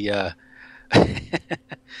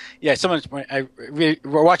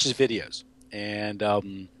watch his videos, and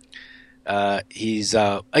he's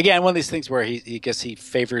again one of these things where he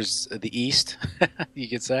favors the East, you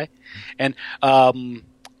could say, and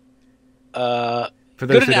for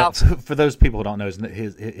those people who don't know,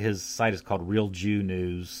 his site is called Real Jew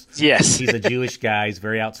News. Yes, he's a Jewish guy. He's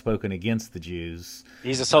very outspoken against the Jews.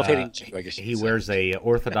 He's a self-hating Jew, I guess. He wears a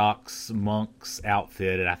Orthodox monk's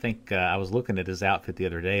outfit, and I think I was looking at his outfit the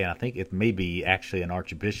other day, and I think it may be actually an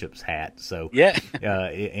archbishop's hat. So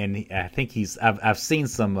and I think I've seen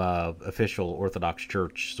some official Orthodox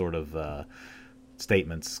Church sort of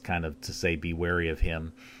statements, kind of to say be wary of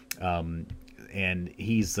him. And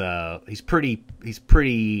he's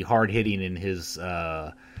pretty hard hitting in his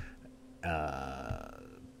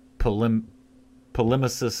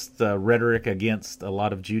polemicist rhetoric against a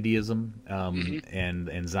lot of Judaism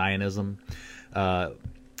and Zionism.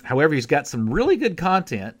 However, he's got some really good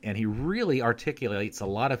content, and he really articulates a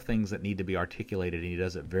lot of things that need to be articulated, and he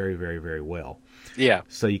does it very, very, very well. Yeah.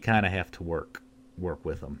 So you kind of have to work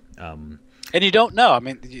with him. And you don't know. I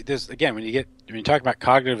mean, there's again when you talk about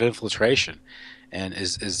cognitive infiltration, And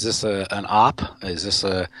is this an op? Is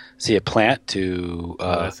he a plant to?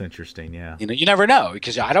 That's interesting. Yeah. You never know,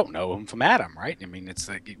 because I don't know him from Adam, right? I mean, it's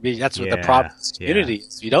like that's what the problem with community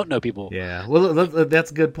is. You don't know people. Yeah. Well,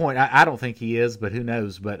 that's a good point. I don't think he is, but who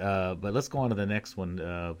knows? But let's go on to the next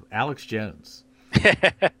one. Alex Jones.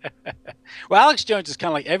 Well, Alex Jones is kind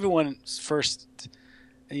of like everyone's first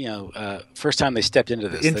time they stepped into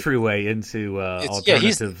this entryway into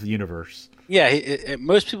alternative universe. Yeah,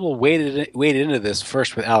 most people waded into this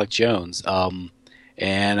first with Alex Jones,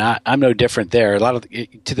 and I'm no different there.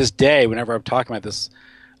 To this day, whenever I'm talking about this,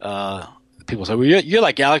 people say, "Well, you're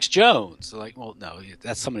like Alex Jones." So like, well, no,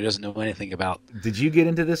 that's someone who doesn't know anything about. Did you get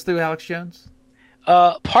into this through Alex Jones?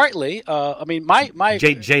 Partly. I mean, my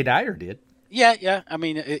Jay Dyer did. Yeah. I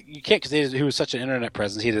mean, you can't, because he was such an internet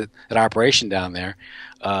presence. He did an operation down there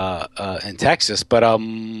in Texas. But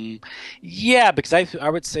yeah, because I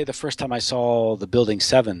would say the first time I saw the Building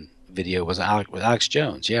 7 video was with Alex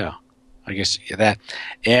Jones. Yeah, I guess that.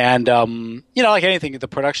 And like anything, the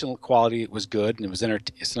production quality was good, and it was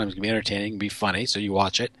sometimes can be entertaining, be funny, so you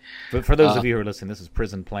watch it. But for those of you who are listening, this is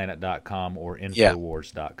prisonplanet.com or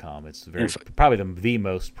infowars.com. It's probably the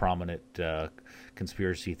most prominent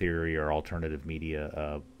conspiracy theory or alternative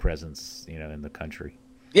media presence, in the country.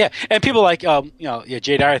 Yeah, and people like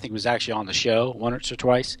Jay Dyer, I think, was actually on the show once or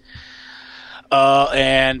twice,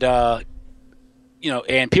 and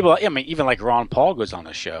people. I mean, even like Ron Paul goes on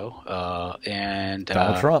the show, and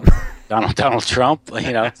Donald Trump. Donald Trump,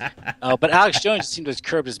 but Alex Jones seemed to have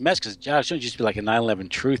curbed his mess, because Alex Jones used to be like a 9/11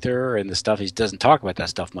 truther and the stuff. He doesn't talk about that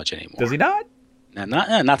stuff much anymore. Does he not? And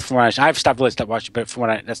not from what I've stopped watching, but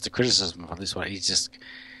from that's the criticism of this one. He's just,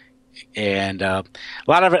 and a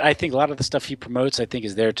lot of it, I think, a lot of the stuff he promotes, I think,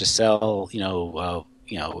 is there to sell, erectile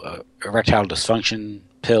dysfunction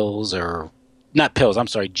pills, or not pills. I'm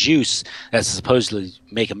sorry, juice that supposedly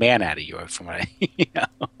make a man out of you. From what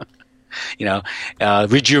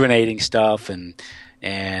rejuvenating stuff and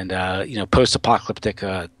post-apocalyptic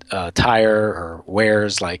attire or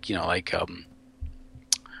wares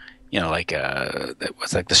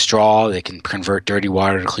what's like the straw, they can convert dirty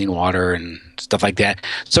water to clean water and stuff like that.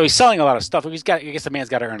 So he's selling a lot of stuff. I guess the man's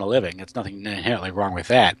got to earn a living. There's nothing inherently wrong with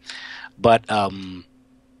that. But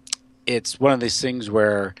it's one of these things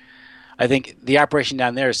where I think the operation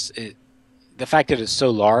down there is the fact that it's so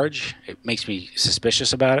large. It makes me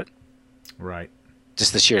suspicious about it. Right.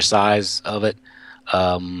 Just the sheer size of it,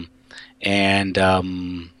 and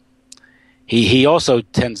he also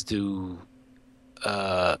tends to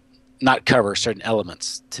not cover certain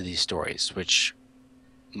elements to these stories, which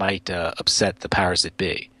might upset the powers that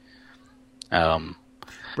be.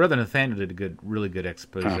 Brother Nathaniel did a really good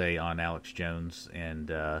expose on Alex Jones,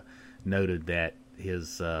 and noted that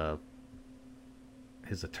his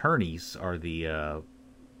attorneys are the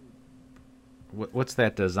what's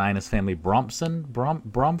that Zionist family, Bromfman,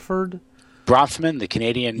 the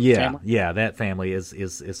Canadian family? Yeah, that family is well,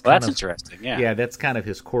 that's interesting. Yeah, that's kind of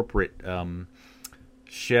his corporate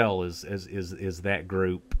shell is that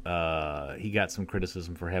group. He got some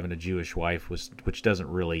criticism for having a Jewish wife, which doesn't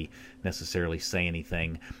really necessarily say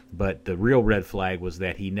anything. But the real red flag was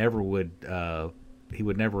that he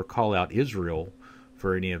would never call out Israel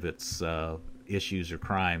for any of its issues or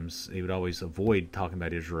crimes. He would always avoid talking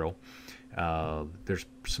about Israel. There's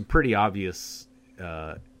some pretty obvious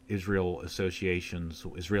Israeli associations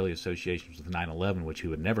with 9/11, which he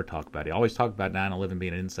would never talk about. He always talked about 9/11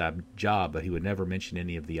 being an inside job, but he would never mention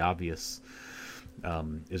any of the obvious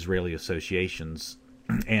Israeli associations.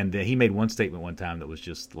 And he made one statement one time that was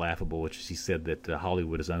just laughable, which is he said that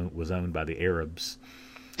Hollywood was owned by the Arabs.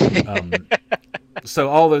 So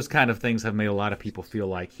all those kind of things have made a lot of people feel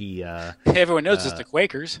like he. Everyone knows it's the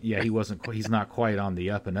Quakers. Yeah, he's not quite on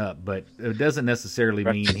the up and up, but it doesn't necessarily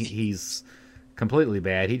mean he's completely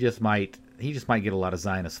bad. He just might get a lot of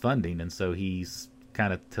Zionist funding, and so he's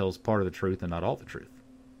kind of tells part of the truth and not all the truth.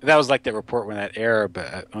 That was like that report when that Arab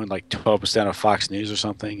owned like 12% of Fox News or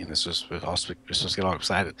something, and this was also we're supposed to get all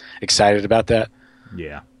excited about that.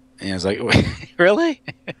 Yeah, and I was like, really?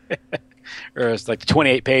 Or it's like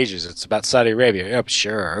 28 pages. It's about Saudi Arabia. Yep,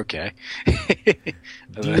 sure, okay.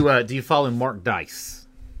 Do you follow Mark Dice?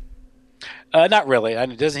 Not really. I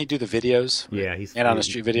mean, doesn't he do the videos? Yeah, he's on the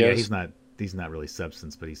street videos. Yeah, he's not really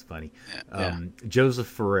substance, but he's funny. Yeah. Joseph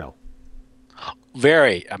Farrell.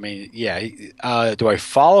 Very. I mean, yeah. Do I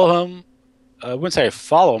follow him? I wouldn't say I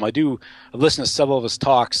follow him. I've listened to several of his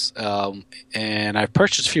talks, and I've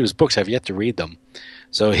purchased a few of his books. I've yet to read them.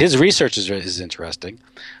 So his research is interesting,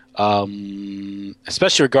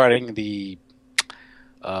 especially regarding the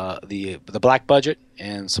black budget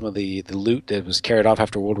and some of the loot that was carried off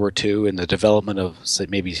after World War II and the development of, say,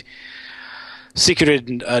 maybe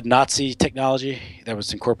secreted Nazi technology that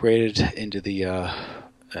was incorporated into the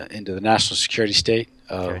national security state.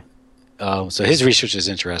 Okay. So his research is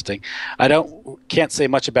interesting. Can't say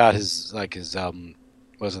much about his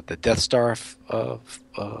was it the Death Star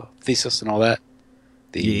thesis and all that.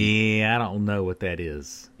 Yeah, I don't know what that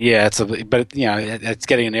is. Yeah, but it's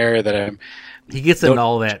getting an area that he gets into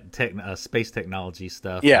all that space technology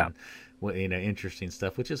stuff. Yeah, and, interesting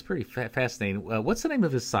stuff, which is pretty fascinating. What's the name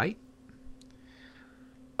of his site?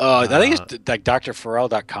 I think it's like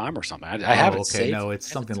drfarrell.com or something. I haven't saved. No, it's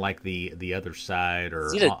something like the other side,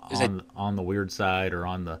 or on the weird side, or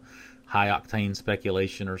on the high octane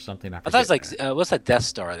speculation or something. I thought it was like what's that Death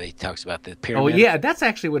Star that he talks about, the pyramid? Oh yeah, that's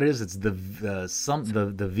actually what it is. It's the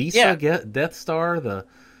Visa Death Star.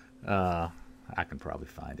 I can probably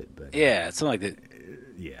find it, but yeah, it's something like that.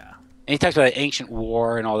 Yeah, and he talks about the ancient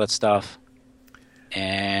war and all that stuff.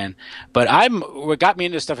 But what got me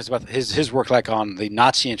into this stuff is about his work, like on the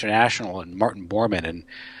Nazi International and Martin Bormann and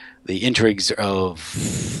the intrigues of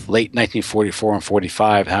late 1944 and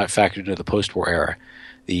 45, how it factored into the post-war era.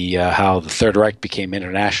 How the Third Reich became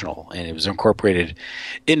international and it was incorporated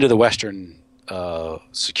into the Western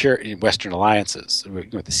security, Western alliances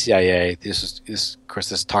with the CIA. This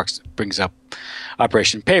brings up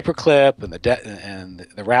Operation Paperclip and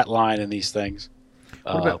the Rat Line and these things.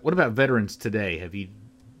 What about veterans today? Have you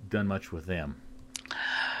done much with them?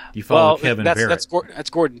 You follow Kevin Barrett. That's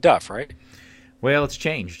Gordon Duff, right? Well, it's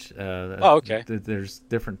changed. Okay. There's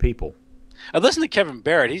different people. I listened to Kevin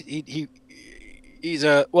Barrett. He's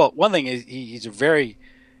one thing is he's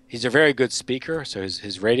a very good speaker. So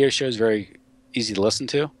his radio show is very easy to listen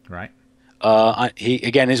to. Right.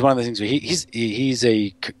 He's one of the things. He's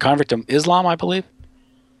a convert to Islam, I believe.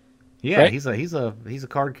 Yeah, right? he's a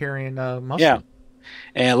card carrying Muslim. Yeah.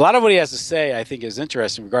 And a lot of what he has to say, I think, is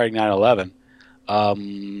interesting regarding 9/11.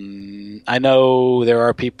 I know there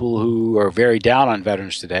are people who are very down on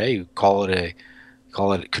veterans today who call it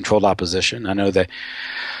controlled opposition. I know that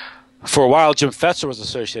for a while Jim Fetzer was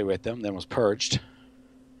associated with them, then was purged.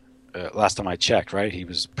 Last time I checked, right? He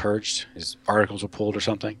was purged. His articles were pulled or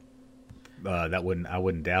something. I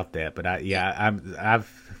wouldn't doubt that. But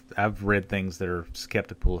I've read things that are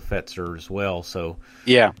skeptical of Fetzer as well. So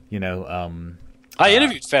yeah, I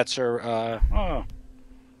interviewed Fetzer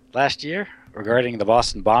last year regarding the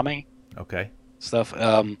Boston bombing. Okay. Stuff.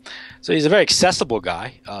 So he's a very accessible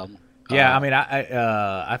guy. I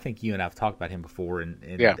think you and I've talked about him before, and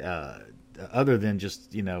other than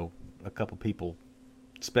just a couple people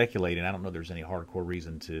speculating, I don't know if there's any hardcore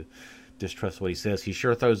reason to distrust what he says. He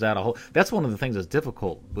sure throws out a whole. That's one of the things that's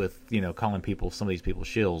difficult with calling some of these people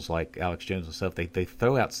shills like Alex Jones and stuff. They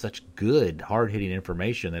throw out such good, hard hitting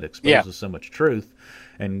information that exposes so much truth,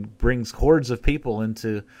 and brings hordes of people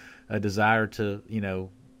into a desire to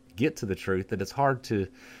get to the truth that it's hard to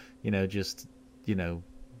just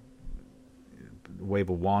wave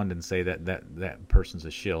a wand and say that person's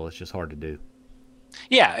a shill. It's just hard to do.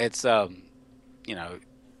 Yeah, it's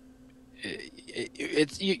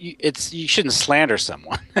you shouldn't slander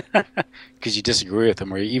someone because you disagree with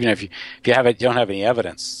them, or even if you don't have any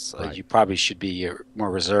evidence, right. You probably should be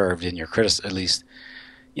more reserved in your criticism. At least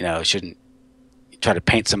shouldn't try to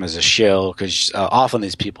paint them as a shill, because often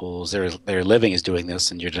these people their living is doing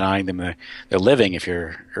this, and you're denying them their living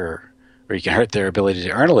or you can hurt their ability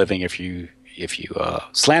to earn a living if you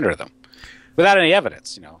slander them without any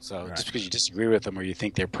evidence. So right. Just because you disagree with them or you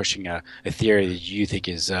think they're pushing a theory that you think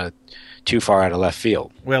is too far out of left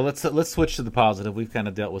field. Well, let's switch to the positive. We've kind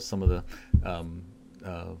of dealt with some of the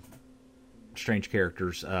strange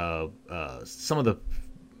characters. Some of the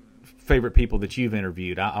favorite people that you've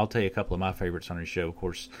interviewed. I'll tell you a couple of my favorites on your show. Of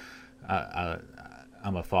course,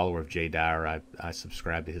 I'm a follower of Jay Dyer. I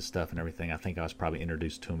subscribe to his stuff and everything. I think I was probably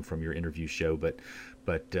introduced to him from your interview show. But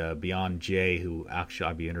beyond Jay, who actually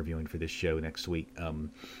I'll be interviewing for this show next week, I've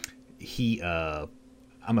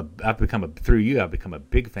become a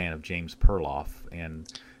big fan of James Perloff and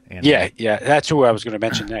that's who I was going to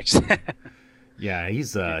mention next. Yeah,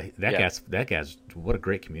 he's that guy's what a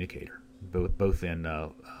great communicator, both in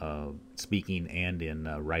speaking and in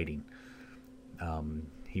writing.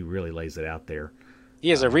 He really lays it out there. He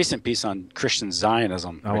has a recent piece on Christian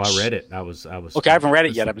Zionism. I read it. I was okay. I haven't read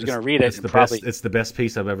it yet. I was going to read it. It's the best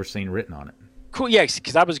piece I've ever seen written on it. Cool. Yeah,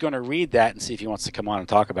 because I was going to read that and see if he wants to come on and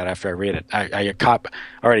talk about it after I read it. I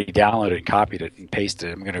already downloaded and copied it and pasted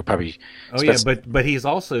it. I'm going to probably. But he's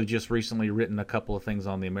also just recently written a couple of things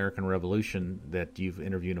on the American Revolution that you've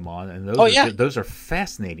interviewed him on, and those are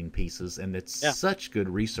fascinating pieces, and it's such good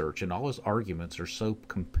research, and all his arguments are so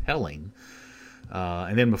compelling.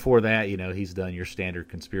 And then before that, he's done your standard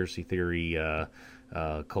conspiracy theory,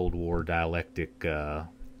 Cold War dialectic,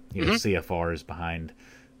 CFRs behind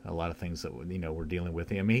a lot of things that we're dealing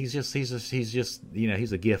with. I mean, he's just he's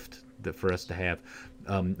a gift for us to have.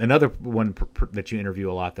 Another one that you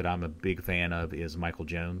interview a lot that I'm a big fan of is Michael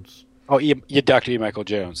Jones. Oh, you Dr. E. Michael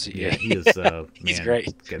Jones. Yeah, he is. He's man,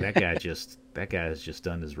 great. That guy has just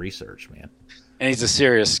done his research, man. And he's a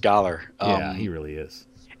serious scholar. Yeah, he really is.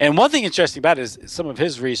 And one thing interesting about it is some of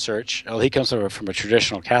his research. He comes from a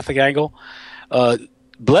traditional Catholic angle.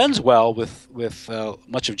 Blends well with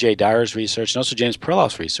much of Jay Dyer's research and also James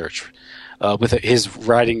Perloff's research, with his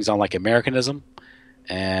writings on like Americanism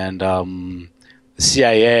and the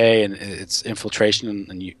CIA and its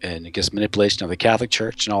infiltration and I guess manipulation of the Catholic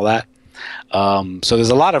Church and all that. So there's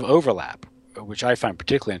a lot of overlap, which I find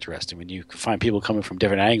particularly interesting when you find people coming from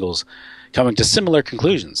different angles, coming to similar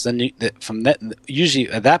conclusions. Then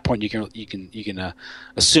usually at that point you can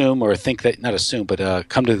assume or think that, not assume, but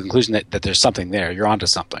come to the conclusion that there's something there. You're onto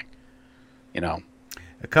something. A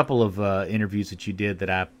couple of interviews that you did that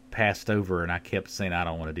I passed over, and I kept saying I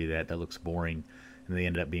don't want to do that. That looks boring, and they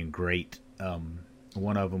ended up being great.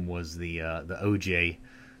 One of them was the OJ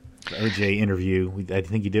interview. I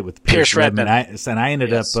think you did with Pierce Redmond. I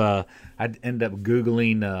ended up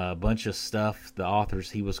Googling a bunch of stuff, the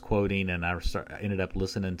authors he was quoting, and I ended up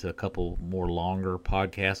listening to a couple more longer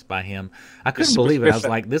podcasts by him. I couldn't believe it. I was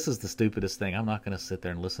like, this is the stupidest thing. I'm not going to sit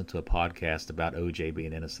there and listen to a podcast about OJ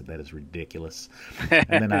being innocent. That is ridiculous.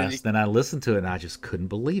 And then I listened to it, and I just couldn't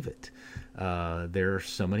believe it. There are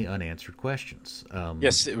so many unanswered questions.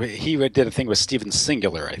 Yes, he did a thing with Stephen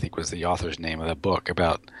Singular, I think was the author's name of the book,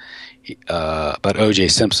 about O.J.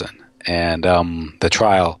 Simpson and the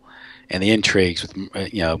trial and the intrigues with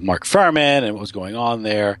Mark Furman and what was going on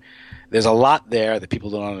there. There's a lot there that people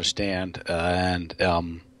don't understand,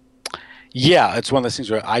 it's one of those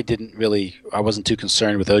things where I wasn't too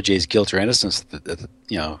concerned with O.J.'s guilt or innocence.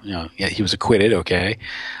 He was acquitted, okay,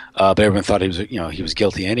 but everyone thought he was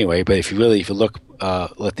guilty anyway. But if you look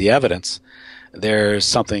at the evidence, there's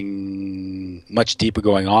something much deeper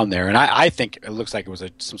going on there, and I think it looks like it was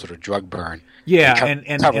some sort of drug burn. Yeah,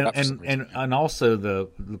 and also the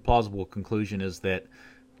plausible conclusion is that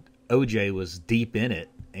OJ was deep in it,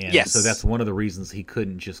 and so that's one of the reasons he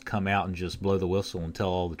couldn't just come out and just blow the whistle and tell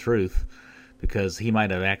all the truth, because he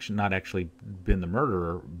might have not actually been the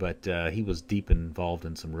murderer, but he was deep involved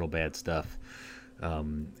in some real bad stuff.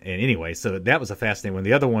 And anyway, so that was a fascinating one.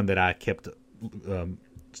 The other one that I kept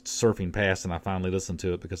surfing past, and I finally listened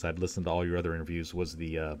to it because I'd listened to all your other interviews, was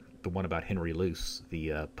the one about Henry Luce,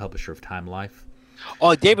 the publisher of Time Life.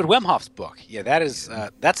 Oh, David Wemhoff's book. Yeah, that's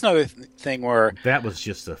another thing where that was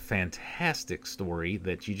just a fantastic story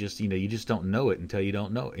that you just don't know it until you know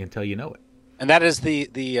it. And that is the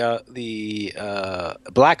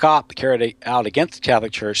black op carried out against the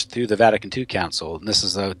Catholic Church through the Vatican II Council. And this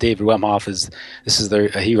is David Wemhoff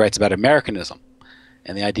he writes about Americanism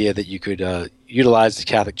and the idea that you could utilize the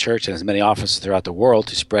Catholic Church and as many offices throughout the world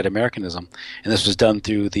to spread Americanism. And this was done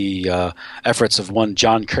through the efforts of one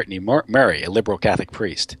John Courtney Murray, a liberal Catholic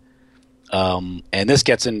priest. And this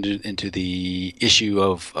gets into the issue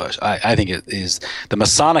of, I think it is the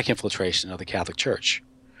Masonic infiltration of the Catholic Church,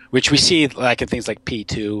 which we see like in things like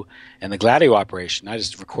P2 and the Gladio operation. I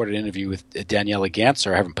just recorded an interview with Daniela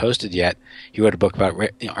Ganser. I haven't posted yet. He wrote a book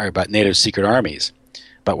about NATO secret armies,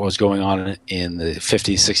 about what was going on in the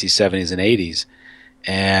 50s, 60s, 70s, and 80s.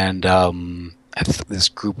 And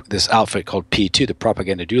this outfit called P2, the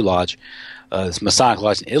Propaganda Due Lodge, this Masonic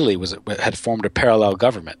lodge in Italy, had formed a parallel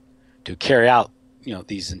government to carry out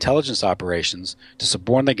these intelligence operations to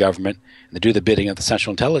suborn the government and to do the bidding of the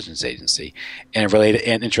Central Intelligence Agency and related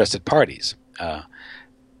and interested parties.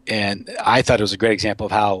 And I thought it was a great example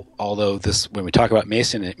of how, although when we talk about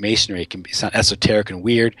masonry, it can sound esoteric and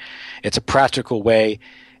weird, it's a practical way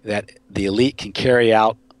that the elite can carry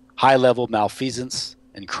out high-level malfeasance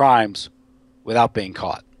and crimes without being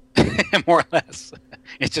caught, more or less.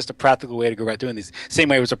 It's just a practical way to go about doing these. Same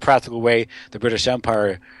way it was a practical way the British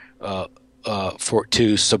Empire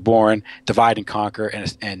to suborn, divide and conquer,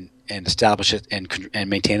 and establish it and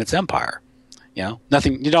maintain its empire.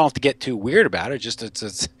 Nothing. You don't have to get too weird about it.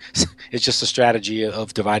 It's just a strategy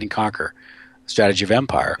of divide and conquer, strategy of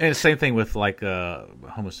empire. And the same thing with like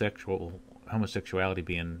homosexuality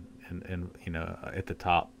being at the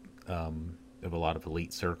top of a lot of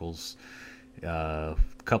elite circles. A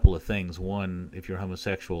couple of things. One, if you're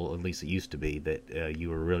homosexual, at least it used to be, that you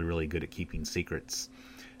were really, really good at keeping secrets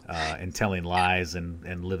and telling lies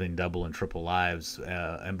and living double and triple lives.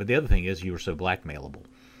 But the other thing is you were so blackmailable.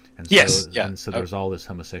 And so, yes, yeah. And so there's all this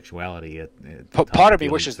homosexuality at part of me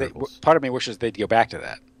wishes they'd go back to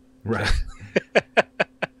that. Right.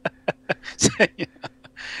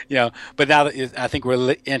 So, but now I think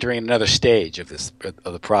we're entering another stage of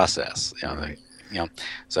the process. Right.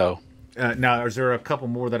 So. Now, is there a couple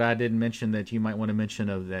more that I didn't mention that you might want to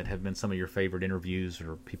mention that have been some of your favorite interviews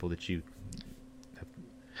or people that you?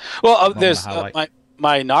 Well, there's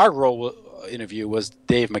my inaugural interview was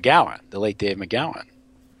Dave McGowan, the late Dave McGowan,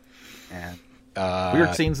 and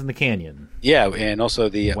Weird Scenes in the Canyon. Yeah, and also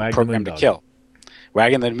the Program to Kill.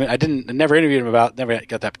 Wagging the Moon. Never interviewed him never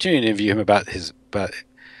got the opportunity to interview him about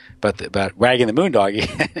about Wagging the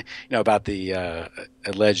Moondog, about the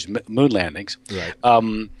alleged moon landings. Right.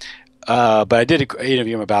 But I did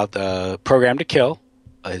interview him about Program to Kill,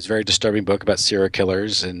 his very disturbing book about serial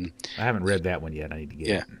killers, and I haven't read that one yet. I need to get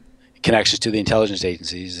it. Connections to the intelligence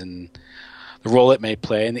agencies and the role it may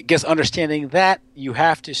play. And I guess understanding that you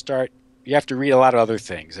have to read a lot of other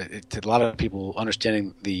things. A lot of people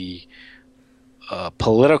understanding the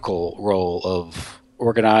political role of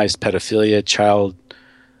organized pedophilia, child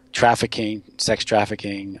trafficking, sex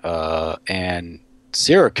trafficking, and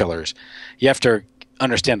serial killers. You have to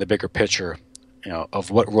understand the bigger picture, of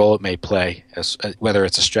what role it may play, as whether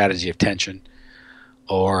it's a strategy of tension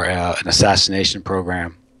or an assassination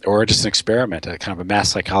program or just an experiment, a kind of a mass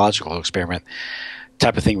psychological experiment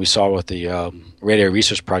type of thing we saw with the Radio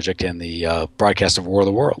Research Project and the broadcast of War of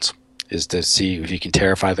the Worlds, is to see if you can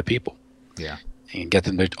terrify the people. Yeah. And get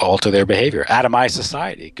them to alter their behavior. Atomize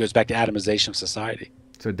society. It goes back to atomization of society.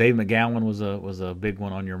 So Dave McGowan was a big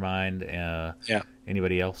one on your mind. Yeah.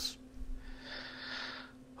 Anybody else?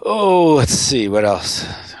 Oh, let's see. What else?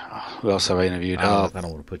 Who else have I interviewed? I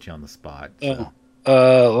don't want to put you on the spot. So.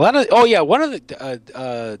 One of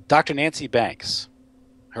the Dr. Nancy Banks,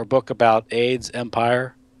 her book about AIDS,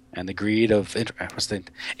 empire, and the greed of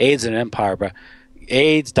AIDS and empire, but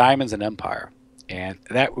AIDS, diamonds, and empire. And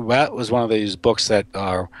that was one of these books that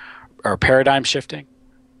are paradigm shifting,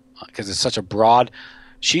 because it's such a broad.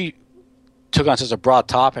 She took on such a broad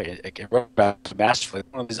topic. It wrote about masterfully.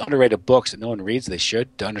 One of these underrated books that no one reads. They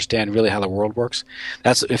should, to understand really how the world works.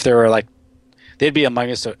 That's if there were they'd be among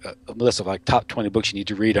a list of top 20 books you need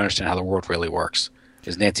to read to understand how the world really works.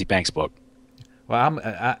 Is Nancy Banks' book. Well,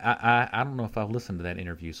 I don't know if I've listened to that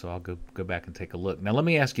interview, so I'll go back and take a look. Now, let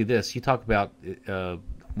me ask you this: you talked about.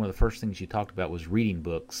 One of the first things you talked about was reading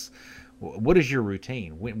books. What is your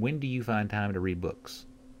routine? When do you find time to read books?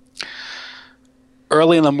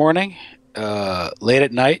 Early in the morning, late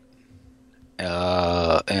at night,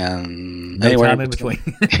 and no time in between.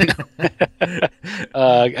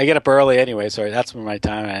 I get up early anyway, so that's my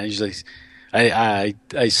time. I usually I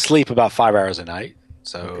sleep about 5 hours a night.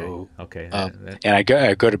 So okay. And I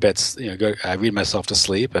go to bed. I read myself to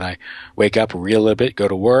sleep, and I wake up, read a little bit, go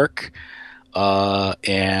to work.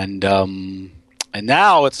 And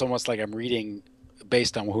now it's almost like I'm reading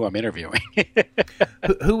based on who I'm interviewing.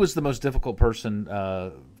 Who was the most difficult person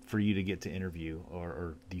for you to get to interview,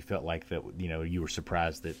 or you felt like that you were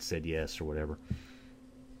surprised that said yes or whatever?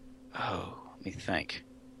 Oh, let me think.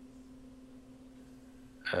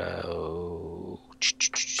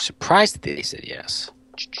 Surprised that they said yes.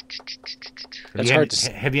 That's hard to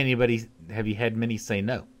say. Have you had many say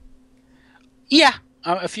no? Yeah.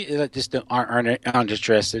 A few that just aren't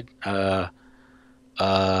interested. I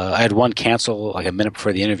had one cancel a minute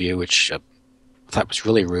before the interview, which I thought was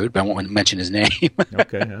really rude, but I won't mention his name.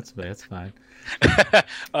 Okay, that's fine.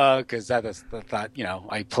 Because I thought,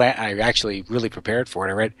 I actually really prepared for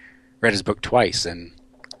it. I read his book twice, and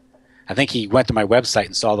I think he went to my website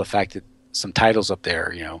and saw the fact that some titles up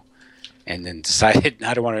there, and then decided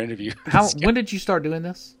I don't want to interview. When did you start doing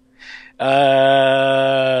this?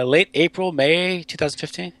 Late April, May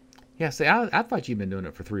 2015. Yeah, see, I thought you'd been doing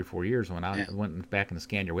it for 3 or 4 years. When I went back and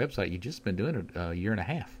scanned your website, you've just been doing it a year and a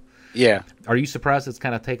half. Yeah. Are you surprised it's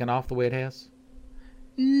kind of taken off the way it has?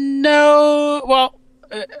 No, well,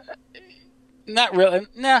 not really.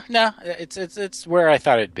 No. It's where I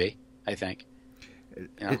thought it'd be, I think.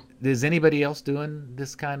 Is anybody else doing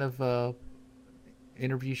this kind of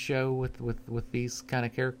interview show with these kind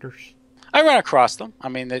of characters? I run across them. I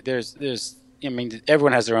mean,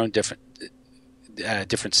 everyone has their own different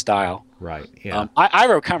style. Right. Yeah. I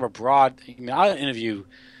wrote kind of a broad. I interview.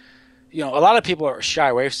 A lot of people are shy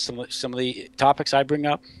away from some of the topics I bring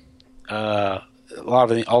up. A lot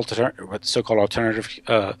of the so-called alternative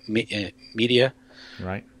media.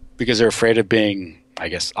 Right. Because they're afraid of being, I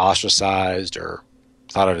guess, ostracized or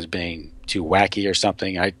thought of as being too wacky or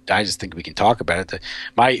something. I just think we can talk about it.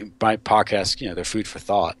 My podcast, they're food for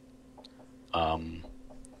thought.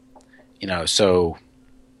 So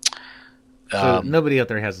So nobody out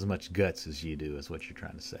there has as much guts as you do, is what you're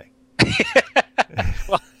trying to say.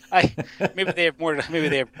 Well, maybe they have more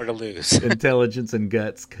to lose. Intelligence and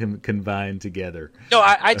guts combined together. No,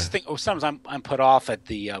 I just think sometimes I'm put off at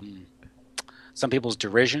the some people's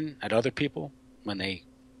derision at other people when they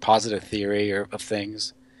posit a theory of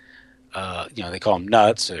things. They call them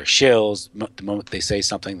nuts or shills the moment they say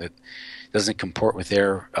something that doesn't comport with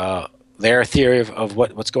their theory of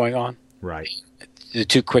what's going on. Right. They're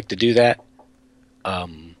too quick to do that.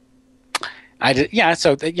 I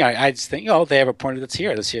just think, they have a point. Let's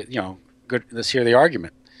hear, good. Let's hear the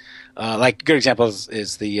argument. Like a good example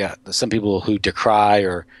is the some people who decry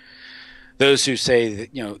or those who say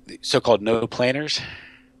that, the so-called no planers,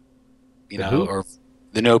 or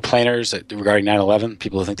the no planers regarding 9/11.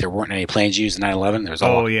 People who think there weren't any planes used in 9/11. There's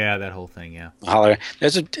that whole thing, yeah.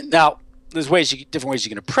 There's different ways you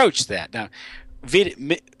can approach that. Now,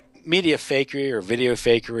 media fakery or video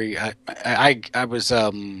fakery. I was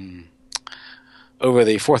over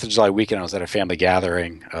the 4th of July weekend. I was at a family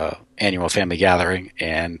gathering, annual family gathering,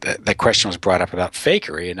 and that question was brought up about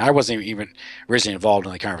fakery. And I wasn't even originally involved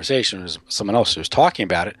in the conversation. It was someone else who was talking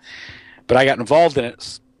about it, but I got involved in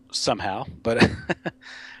it somehow. But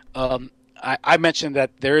I mentioned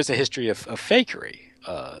that there is a history of fakery.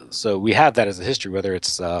 So we have that as a history, whether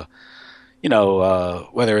it's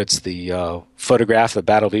whether it's the photograph of the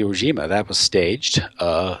Battle of Iwo Jima, that was staged.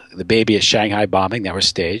 The baby at Shanghai bombing, that was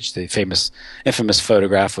staged. The infamous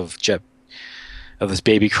photograph of this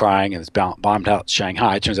baby crying and it's bombed out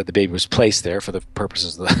Shanghai. It turns out the baby was placed there for the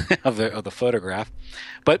purposes of the photograph.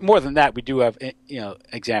 But more than that, we do have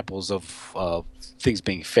examples of things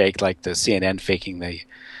being faked, like the CNN faking the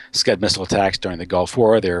Scud missile attacks during the Gulf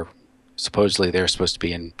War. They're supposed to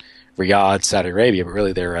be in Riyadh, Saudi Arabia, but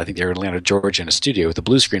really I think they're in Atlanta, Georgia, in a studio with a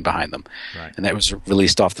blue screen behind them, right. And that was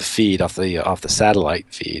released off the feed, off the satellite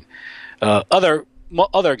feed. Other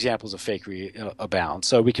examples of fakery abound,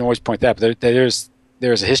 so we can always point that. But there's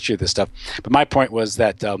a history of this stuff. But my point was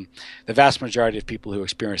that the vast majority of people who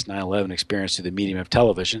experienced 9/11 experienced through the medium of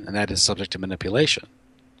television, and that is subject to manipulation.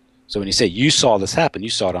 So when you say you saw this happen, you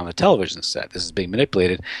saw it on the television set. This is being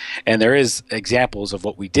manipulated, and there is examples of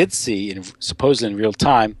what we did see, supposedly in real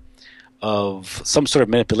time, of some sort of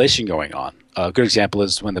manipulation going on. A good example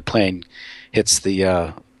is when the plane hits the,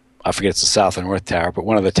 I forget it's the South or North Tower, but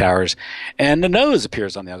one of the towers, and the nose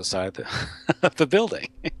appears on the other side of the building.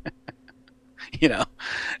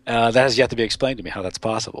 That has yet to be explained to me how that's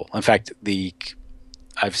possible. In fact,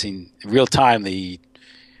 I've seen in real time the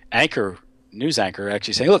news anchor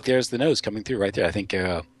actually saying, look, there's the nose coming through right there. I think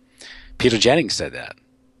Peter Jennings said that.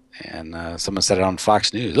 And someone said it on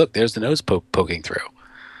Fox News. Look, there's the nose poking through.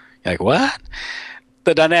 You're like, what?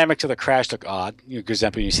 The dynamics of the crash look odd. For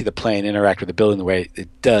example, when you see the plane interact with the building the way it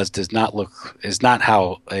is not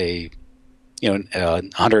how a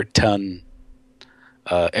 100-ton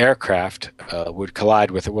aircraft would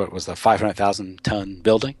collide with what was the 500,000-ton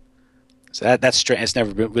building. So that's strange. It's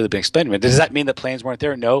never really been explained to me. Does that mean the planes weren't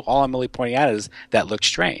there? No. All I'm really pointing out is that looks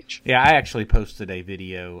strange. Yeah, I actually posted a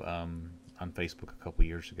video on Facebook a couple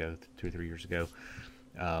years ago, 2 or 3 years ago,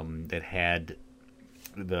 that had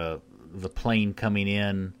the plane coming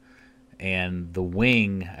in and the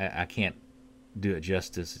wing. I can't do it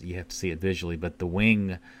justice. You have to see it visually, but the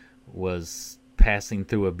wing was passing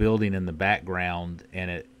through a building in the background,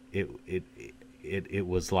 and it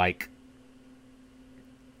was like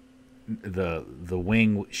the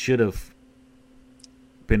wing should have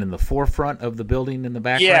been in the forefront of the building in the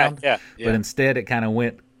background, yeah. But instead it kind of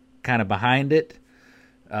went behind it,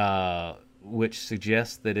 which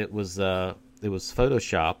suggests that it was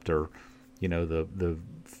photoshopped, or the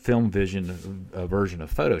film version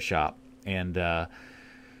of Photoshop,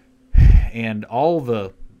 and all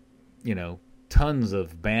the tons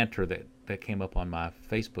of banter that came up on my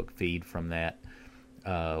Facebook feed from that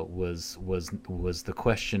was the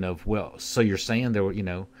question of, well, so you're saying there were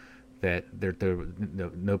that there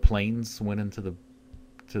no planes went into the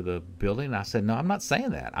building? I said, no, I'm not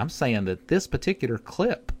saying that. I'm saying that this particular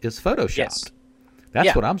clip is photoshopped. Yes.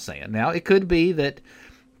 That's what I'm saying. Now, it could be that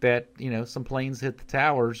some planes hit the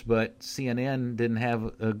towers, but CNN didn't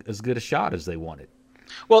have as good a shot as they wanted.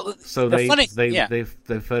 Well, so they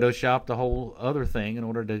photoshopped the whole other thing in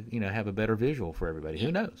order to have a better visual for everybody.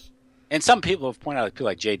 Who knows? And some people have pointed out, people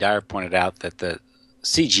like Dyer pointed out, that the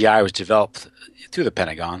CGI was developed through the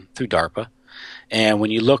Pentagon, through DARPA. And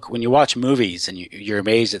when you watch movies and you're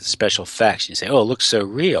amazed at the special effects, and you say, "Oh, it looks so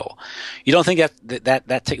real," you don't think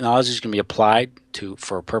that technology is going to be applied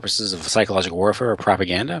for purposes of psychological warfare or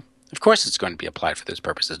propaganda? Of course, it's going to be applied for those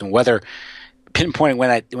purposes. And whether pinpointing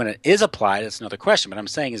when it is applied, that's another question. But I'm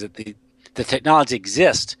saying is that the technology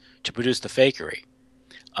exists to produce the fakery.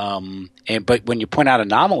 But when you point out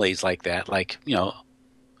anomalies like that, like,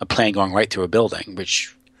 a plane going right through a building,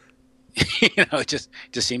 which it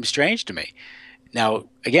just seems strange to me. Now,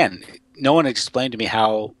 again, no one explained to me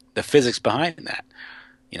how the physics behind that,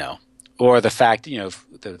 or the fact,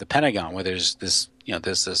 the Pentagon, where there's this,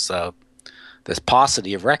 this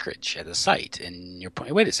paucity of wreckage at the site, and you're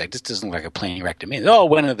pointing, wait a sec, this doesn't look like a plane wreck to me. Oh,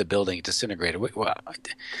 it went into the building, it disintegrated. Well,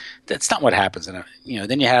 that's not what happens. And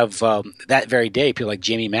then you have that very day, people like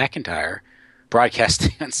Jamie McIntyre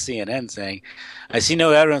broadcasting on CNN saying, "I see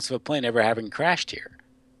no evidence of a plane ever having crashed here."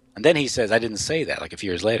 And then he says, "I didn't say that," like a few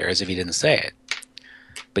years later, as if he didn't say it,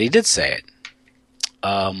 but he did say it.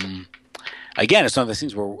 Again, it's one of those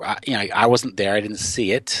things where I wasn't there, I didn't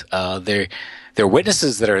see it. There are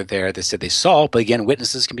witnesses that are there that said they saw, but again,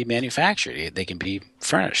 witnesses can be manufactured. They can be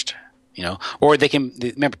furnished, or they can.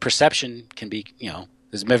 Remember, perception can be,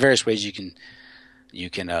 there's various ways you can,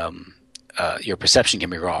 your perception can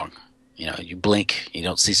be wrong. You blink, you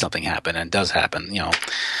don't see something happen, and it does happen.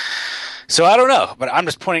 So I don't know, but I'm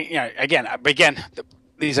just pointing. Again,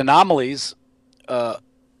 these anomalies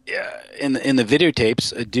in the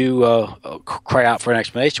videotapes do cry out for an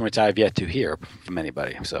explanation, which I've yet to hear from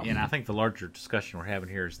anybody. So, and I think the larger discussion we're having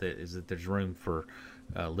here is that there's room for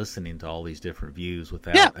listening to all these different views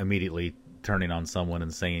without immediately turning on someone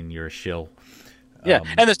and saying you're a shill. And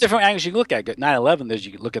there's different angles you can look at. 9/11,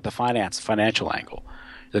 you can look at the financial angle.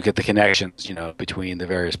 Look at the connections, between the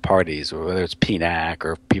various parties, or whether it's PNAC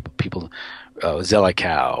or people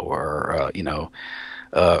Zelikow, or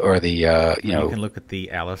or the you can look at the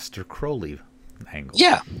Aleister Crowley angle.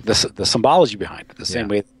 Yeah, the symbology behind it, the same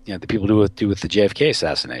way the people do with the JFK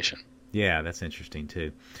assassination. Yeah, that's interesting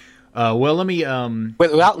too. Well, let me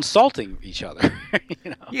without insulting each other.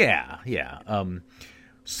 Yeah.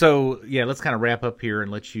 So let's kind of wrap up here and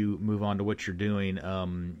let you move on to what you're doing.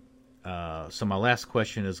 So my last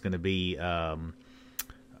question is going to be, why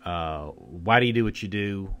do you do what you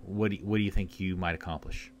do? What do you think you might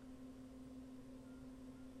accomplish?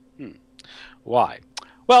 Why?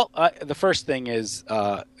 Well, the first thing is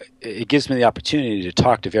it gives me the opportunity to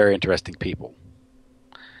talk to very interesting people.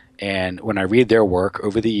 And when I read their work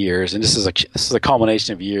over the years, and this is a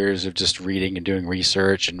culmination of years of just reading and doing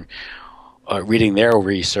research and reading their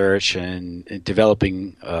research and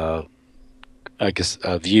developing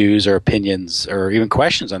views or opinions or even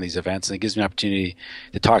questions on these events, and it gives me an opportunity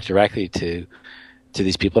to talk directly to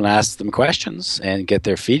these people and ask them questions and get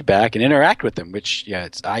their feedback and interact with them. Which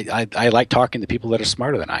I like talking to people that are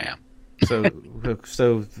smarter than I am. So the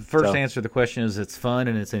first answer to the question is it's fun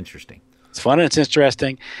and it's interesting. It's fun and it's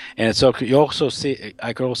interesting, and I could also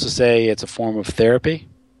say it's a form of therapy,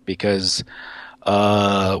 because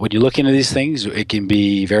when you look into these things, it can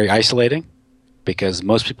be very isolating, because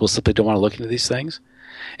most people simply don't want to look into these things.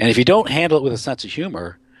 And if you don't handle it with a sense of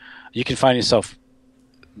humor, you can find yourself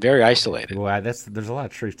very isolated. Well, there's a lot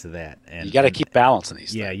of truth to that. And you got to keep balance in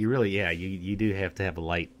these things. You do have to have a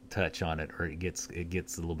light touch on it, or it gets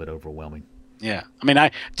a little bit overwhelming. Yeah. I mean,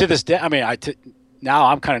 now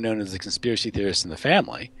I'm kind of known as the conspiracy theorist in the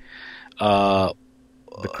family. The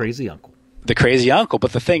crazy uncle. The crazy uncle.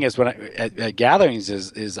 But the thing is, when at gatherings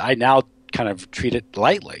is I now kind of treat it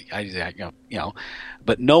lightly.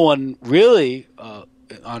 But no one really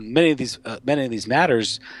on many of these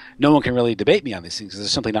matters. No one can really debate me on these things because they're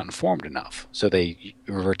simply not informed enough. So they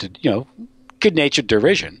revert to good-natured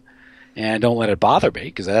derision, and don't let it bother me,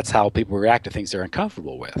 because that's how people react to things they're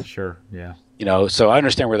uncomfortable with. Sure. Yeah. So I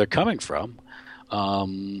understand where they're coming from.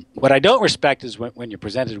 What I don't respect is when you're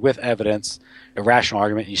presented with evidence, a rational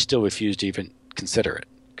argument, and you still refuse to even consider it,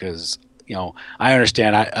 because I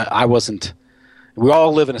understand. I wasn't. We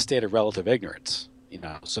all live in a state of relative ignorance,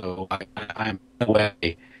 So I'm no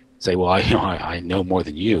way say, well, I know more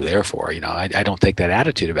than you. Therefore, I don't take that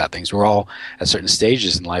attitude about things. We're all at certain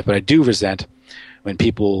stages in life, but I do resent when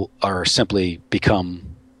people are simply become,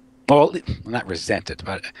 well, not resented,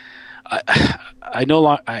 but I no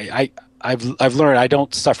longer. I've learned I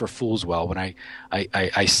don't suffer fools well when I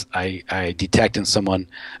detect in someone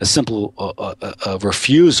a simple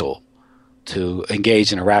refusal to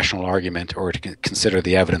engage in a rational argument or to consider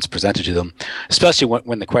the evidence presented to them, especially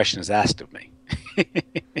when the question is asked of me.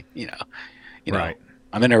 Right.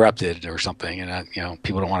 I'm interrupted or something, and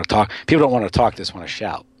people don't want to talk. People don't want to talk; they just want to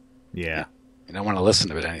shout. Yeah. You don't want to listen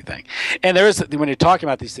to anything. And there is, when you're talking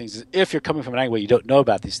about these things, if you're coming from an angle where you don't know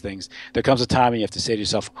about these things, there comes a time when you have to say to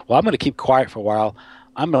yourself, well, I'm going to keep quiet for a while.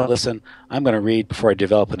 I'm going to listen. I'm going to read before I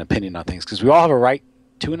develop an opinion on things. Because we all have a right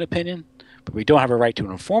to an opinion, but we don't have a right to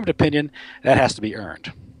an informed opinion. That has to be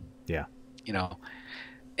earned. Yeah.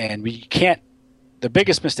 And we can't the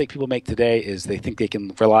biggest mistake people make today is they think they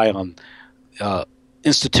can rely on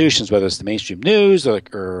institutions, whether it's the mainstream news or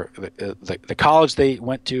the college they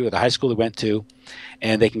went to or the high school they went to,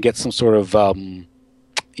 and they can get some sort of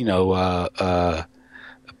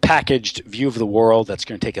packaged view of the world that's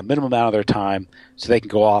going to take a minimum amount of their time, so they can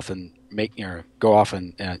go off and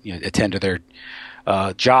attend to their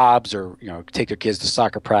jobs, or take their kids to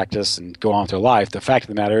soccer practice and go on with their life. The fact of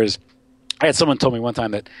the matter is, I had someone told me one time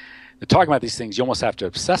that talking about these things, you almost have to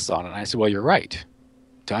obsess on it. And I said, well, you're right.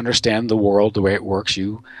 To understand the world, the way it works,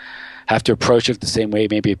 you have to approach it the same way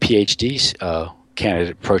maybe a PhD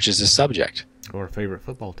candidate approaches this subject. Or a favorite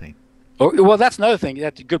football team. Well, that's another thing.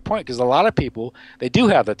 That's a good point, because a lot of people, they do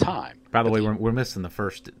have the time. By the way, we're missing the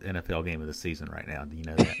first NFL game of the season right now. Do you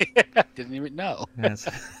know that? Didn't even know. That's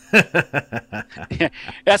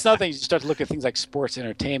that's another thing. You start to look at things like sports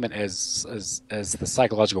entertainment as the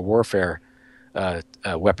psychological warfare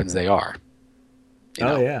weapons they are.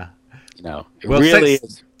 Yeah. It really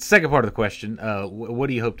is. Second part of the question, what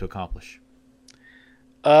do you hope to accomplish?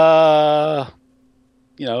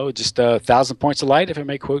 Just 1,000 points of light, if I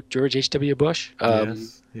may quote George H.W. Bush.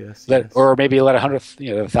 Yes. Or maybe let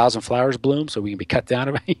 1,000 flowers bloom so we can be cut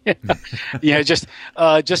down. Just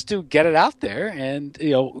to get it out there. And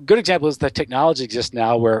a good example is that technology exists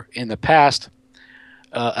now, where in the past,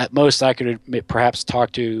 at most I could perhaps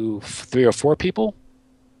talk to 3 or 4 people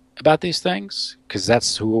about these things, because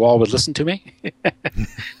that's who all would listen to me.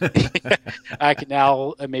 I can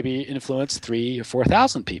now maybe influence 3,000 or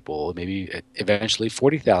 4,000 people, maybe eventually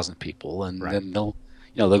 40,000 people, and then they'll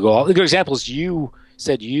go all. A good example is you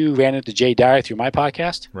said you ran into Jay Dyer through my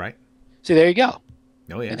podcast, right? See, there you go.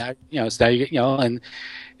 Oh yeah, and so now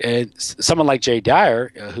and someone like Jay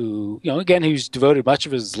Dyer, who who's devoted much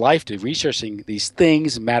of his life to researching these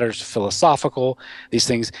things, matters philosophical, these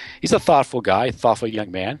things. He's a thoughtful guy, a thoughtful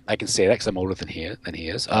young man. I can say that because I'm older than he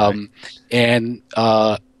is. Right.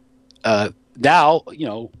 Now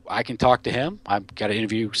I can talk to him. I've got an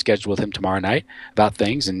interview scheduled with him tomorrow night about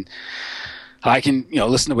things, and I can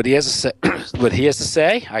listen to what he has to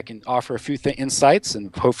say. I can offer a few insights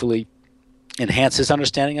and hopefully enhance his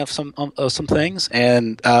understanding of some things,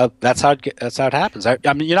 and that's how it happens. I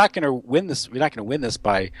mean, you're not going to win this. You're not going to win this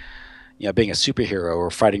by being a superhero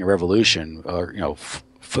or fighting a revolution, or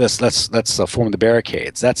let's form the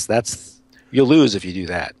barricades. That's you'll lose if you do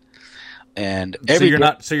that. And so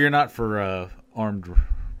you're not for armed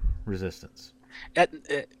resistance.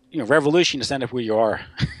 Revolution is end up where you are,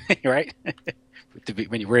 right?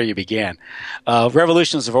 Where you began.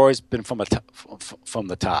 Revolutions have always been from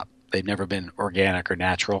the top. They've never been organic or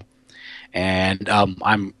natural, and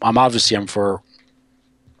I'm for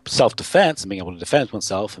self-defense and being able to defend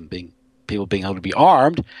oneself, and people being able to be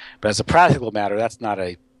armed. But as a practical matter, that's not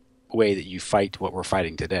a way that you fight what we're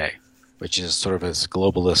fighting today, which is sort of this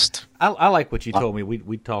globalist. I like what you told me.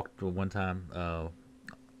 We talked one time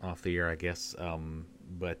off the air, I guess.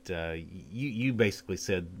 But you basically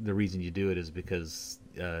said the reason you do it is because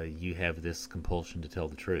you have this compulsion to tell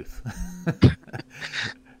the truth.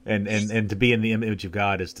 And to be in the image of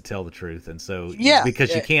God is to tell the truth, and so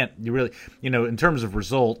because you can't, you really, in terms of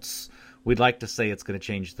results, we'd like to say it's going to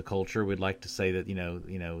change the culture. We'd like to say that the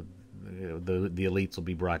elites will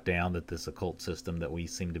be brought down, that this occult system that we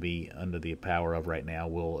seem to be under the power of right now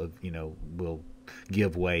will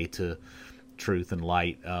give way to truth and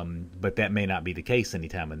light. But that may not be the case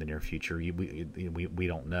anytime in the near future. We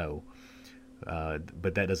don't know.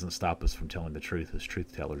 But that doesn't stop us from telling the truth as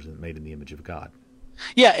truth tellers and made in the image of God.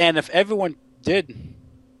 Yeah, and if everyone did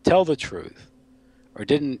tell the truth, or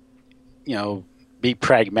didn't, be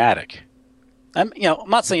pragmatic. I'm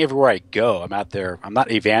not saying everywhere I go, I'm out there. I'm not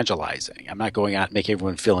evangelizing. I'm not going out and making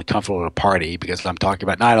everyone feel uncomfortable at a party because I'm talking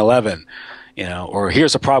about 9/11, or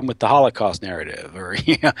here's a problem with the Holocaust narrative, or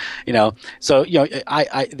So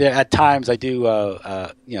I at times I do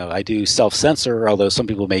I do self-censor, although some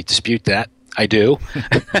people may dispute that. I do.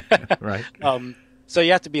 Right. So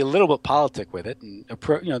you have to be a little bit politic with it, and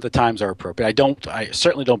the times are appropriate. I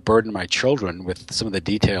certainly don't burden my children with some of the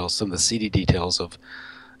details, some of the seedy details of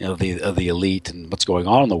the elite and what's going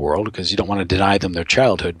on in the world, because you don't want to deny them their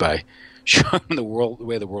childhood by showing them the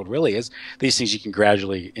way the world really is. These things you can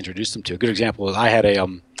gradually introduce them to. A good example is I had I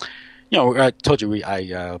told you we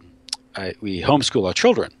homeschool our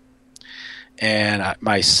children, and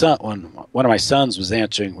my son, one of my sons was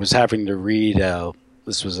having to read.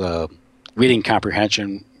 This was a reading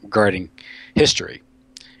comprehension regarding history,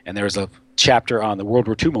 and there was a chapter on the World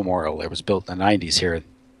War II memorial that was built in the 90s here,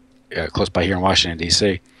 close by here in Washington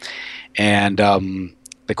D.C. And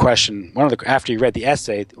the question, after you read the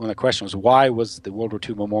essay, one of the questions was, why was the World War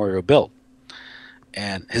II memorial built?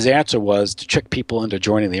 And his answer was to trick people into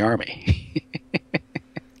joining the army.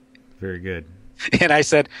 Very good. And I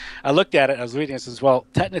said, I looked at it, I was reading it, and says, well,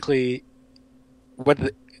 technically,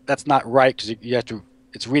 that's not right, because you have to.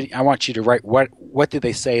 It's reading. I want you to write what did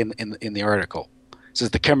they say in the article. It says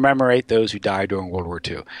to commemorate those who died during World War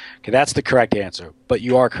II. Okay, that's the correct answer. But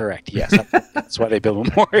you are correct. Yes, that's why they build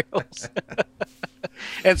memorials.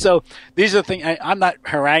 And so these are the things. I'm not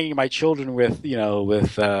haranguing my children with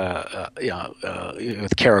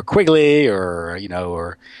Carol Quigley or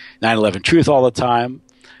 9/11 Truth all the time.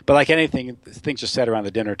 But like anything, things are said around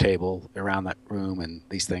the dinner table, around that room, and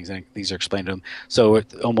these things are explained to them. So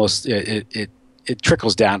it almost it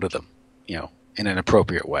trickles down to them, in an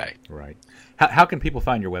appropriate way. Right. How can people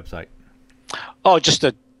find your website? Oh, just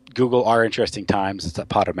to Google Our Interesting Times. It's a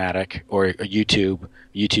Podomatic, or a YouTube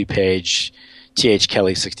page, T.H.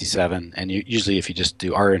 Kelly 67. And usually if you just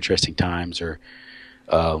do Our Interesting Times, or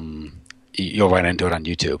you'll run into it on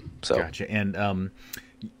YouTube. So. Gotcha. And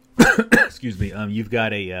excuse me, you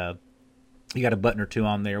got a button or two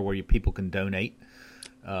on there where people can donate.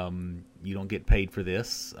 You don't get paid for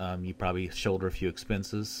this. You probably shoulder a few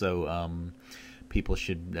expenses, so people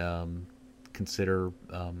should consider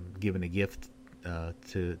giving a gift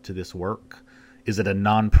to this work. Is it a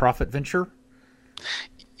non-profit venture?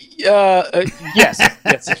 Yes,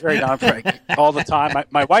 it's very non-profit all the time.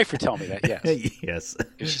 My wife would tell me that. Yes, yes.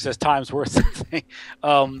 She says time's worth something.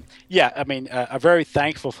 Yeah, I mean, I'm very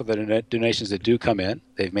thankful for the donations that do come in.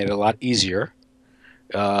 They've made it a lot easier.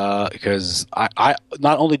 Because I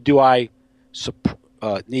not only do I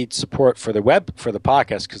need support for the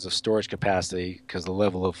podcast because of storage capacity, because the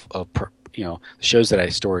level of the shows that I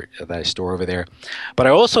store over there, but I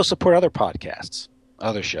also support other podcasts,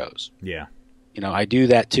 other shows. Yeah, I do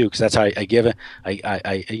that too, because that's how I give it.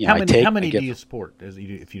 How many do you support,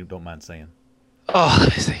 if you don't mind saying? Oh, let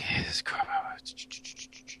me see.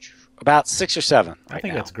 About 6 or 7. I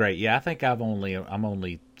think that's great. Yeah, I think I'm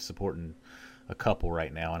only supporting a couple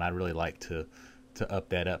right now, and I'd really like to up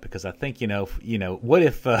that up, because I think what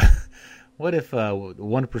if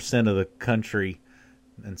 1% of the country,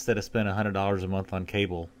 instead of spending $100 a month on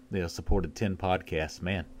cable, supported 10 podcasts,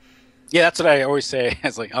 man. Yeah, that's what I always say.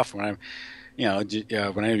 It's like often when I'm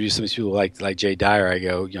when I interview some of these people like Jay Dyer, I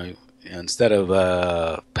go, instead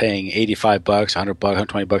of paying $85, $100,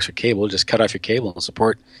 $120 for cable, just cut off your cable and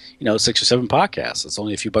support 6 or 7 podcasts. It's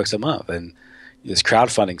only a few bucks a month, and this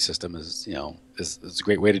crowdfunding system is a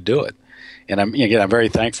great way to do it. And I'm very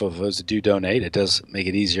thankful for those that do donate. It does make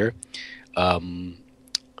it easier. Again,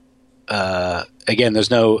 a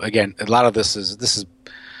lot of this is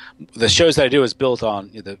the shows that I do is built on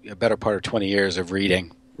the better part of 20 years of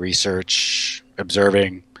reading, research,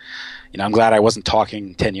 observing. I'm glad I wasn't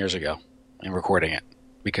talking 10 years ago and recording it,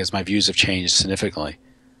 because my views have changed significantly.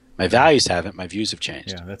 My values haven't. My views have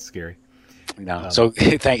changed. Yeah, that's scary. So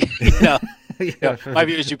thank you. My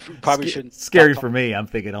view is you probably shouldn't. Scary for me. I'm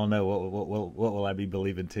thinking, oh no, what will I be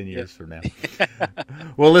believing 10 years from now?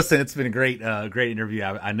 Well, listen, it's been a great interview.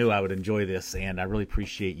 I knew I would enjoy this, and I really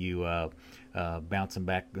appreciate you bouncing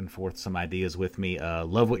back and forth some ideas with me.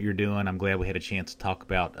 Love what you're doing. I'm glad we had a chance to talk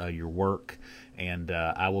about your work, and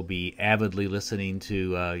I will be avidly listening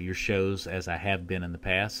to your shows, as I have been in the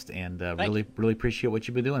past, and really appreciate what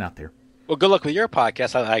you've been doing out there. Well, good luck with your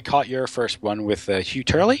podcast. I caught your first one with Hugh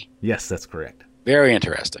Turley. Yes, that's correct. Very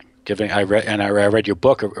interesting. I read your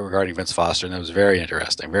book regarding Vince Foster, and that was very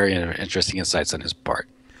interesting. Very interesting insights on his part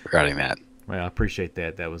regarding that. Well, I appreciate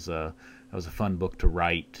that. That was a fun book to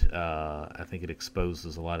write. I think it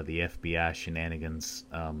exposes a lot of the FBI shenanigans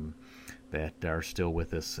that are still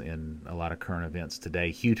with us in a lot of current events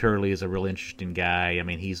today. Hugh Turley is a real interesting guy. I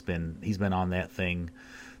mean, he's been on that thing.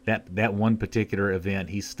 That one particular event,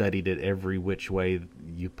 he studied it every which way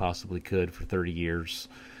you possibly could for 30 years.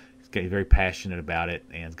 He's very passionate about it,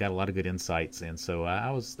 and he's got a lot of good insights. And so I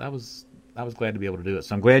was glad to be able to do it.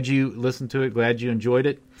 So I'm glad you listened to it. Glad you enjoyed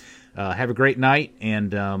it. Have a great night,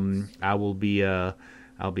 and I'll be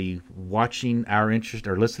watching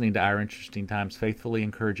listening to Our Interesting Times faithfully.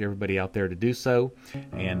 Encourage everybody out there to do so.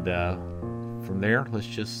 And from there, let's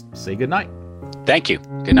just say good night. Thank you.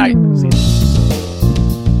 Good night. See you.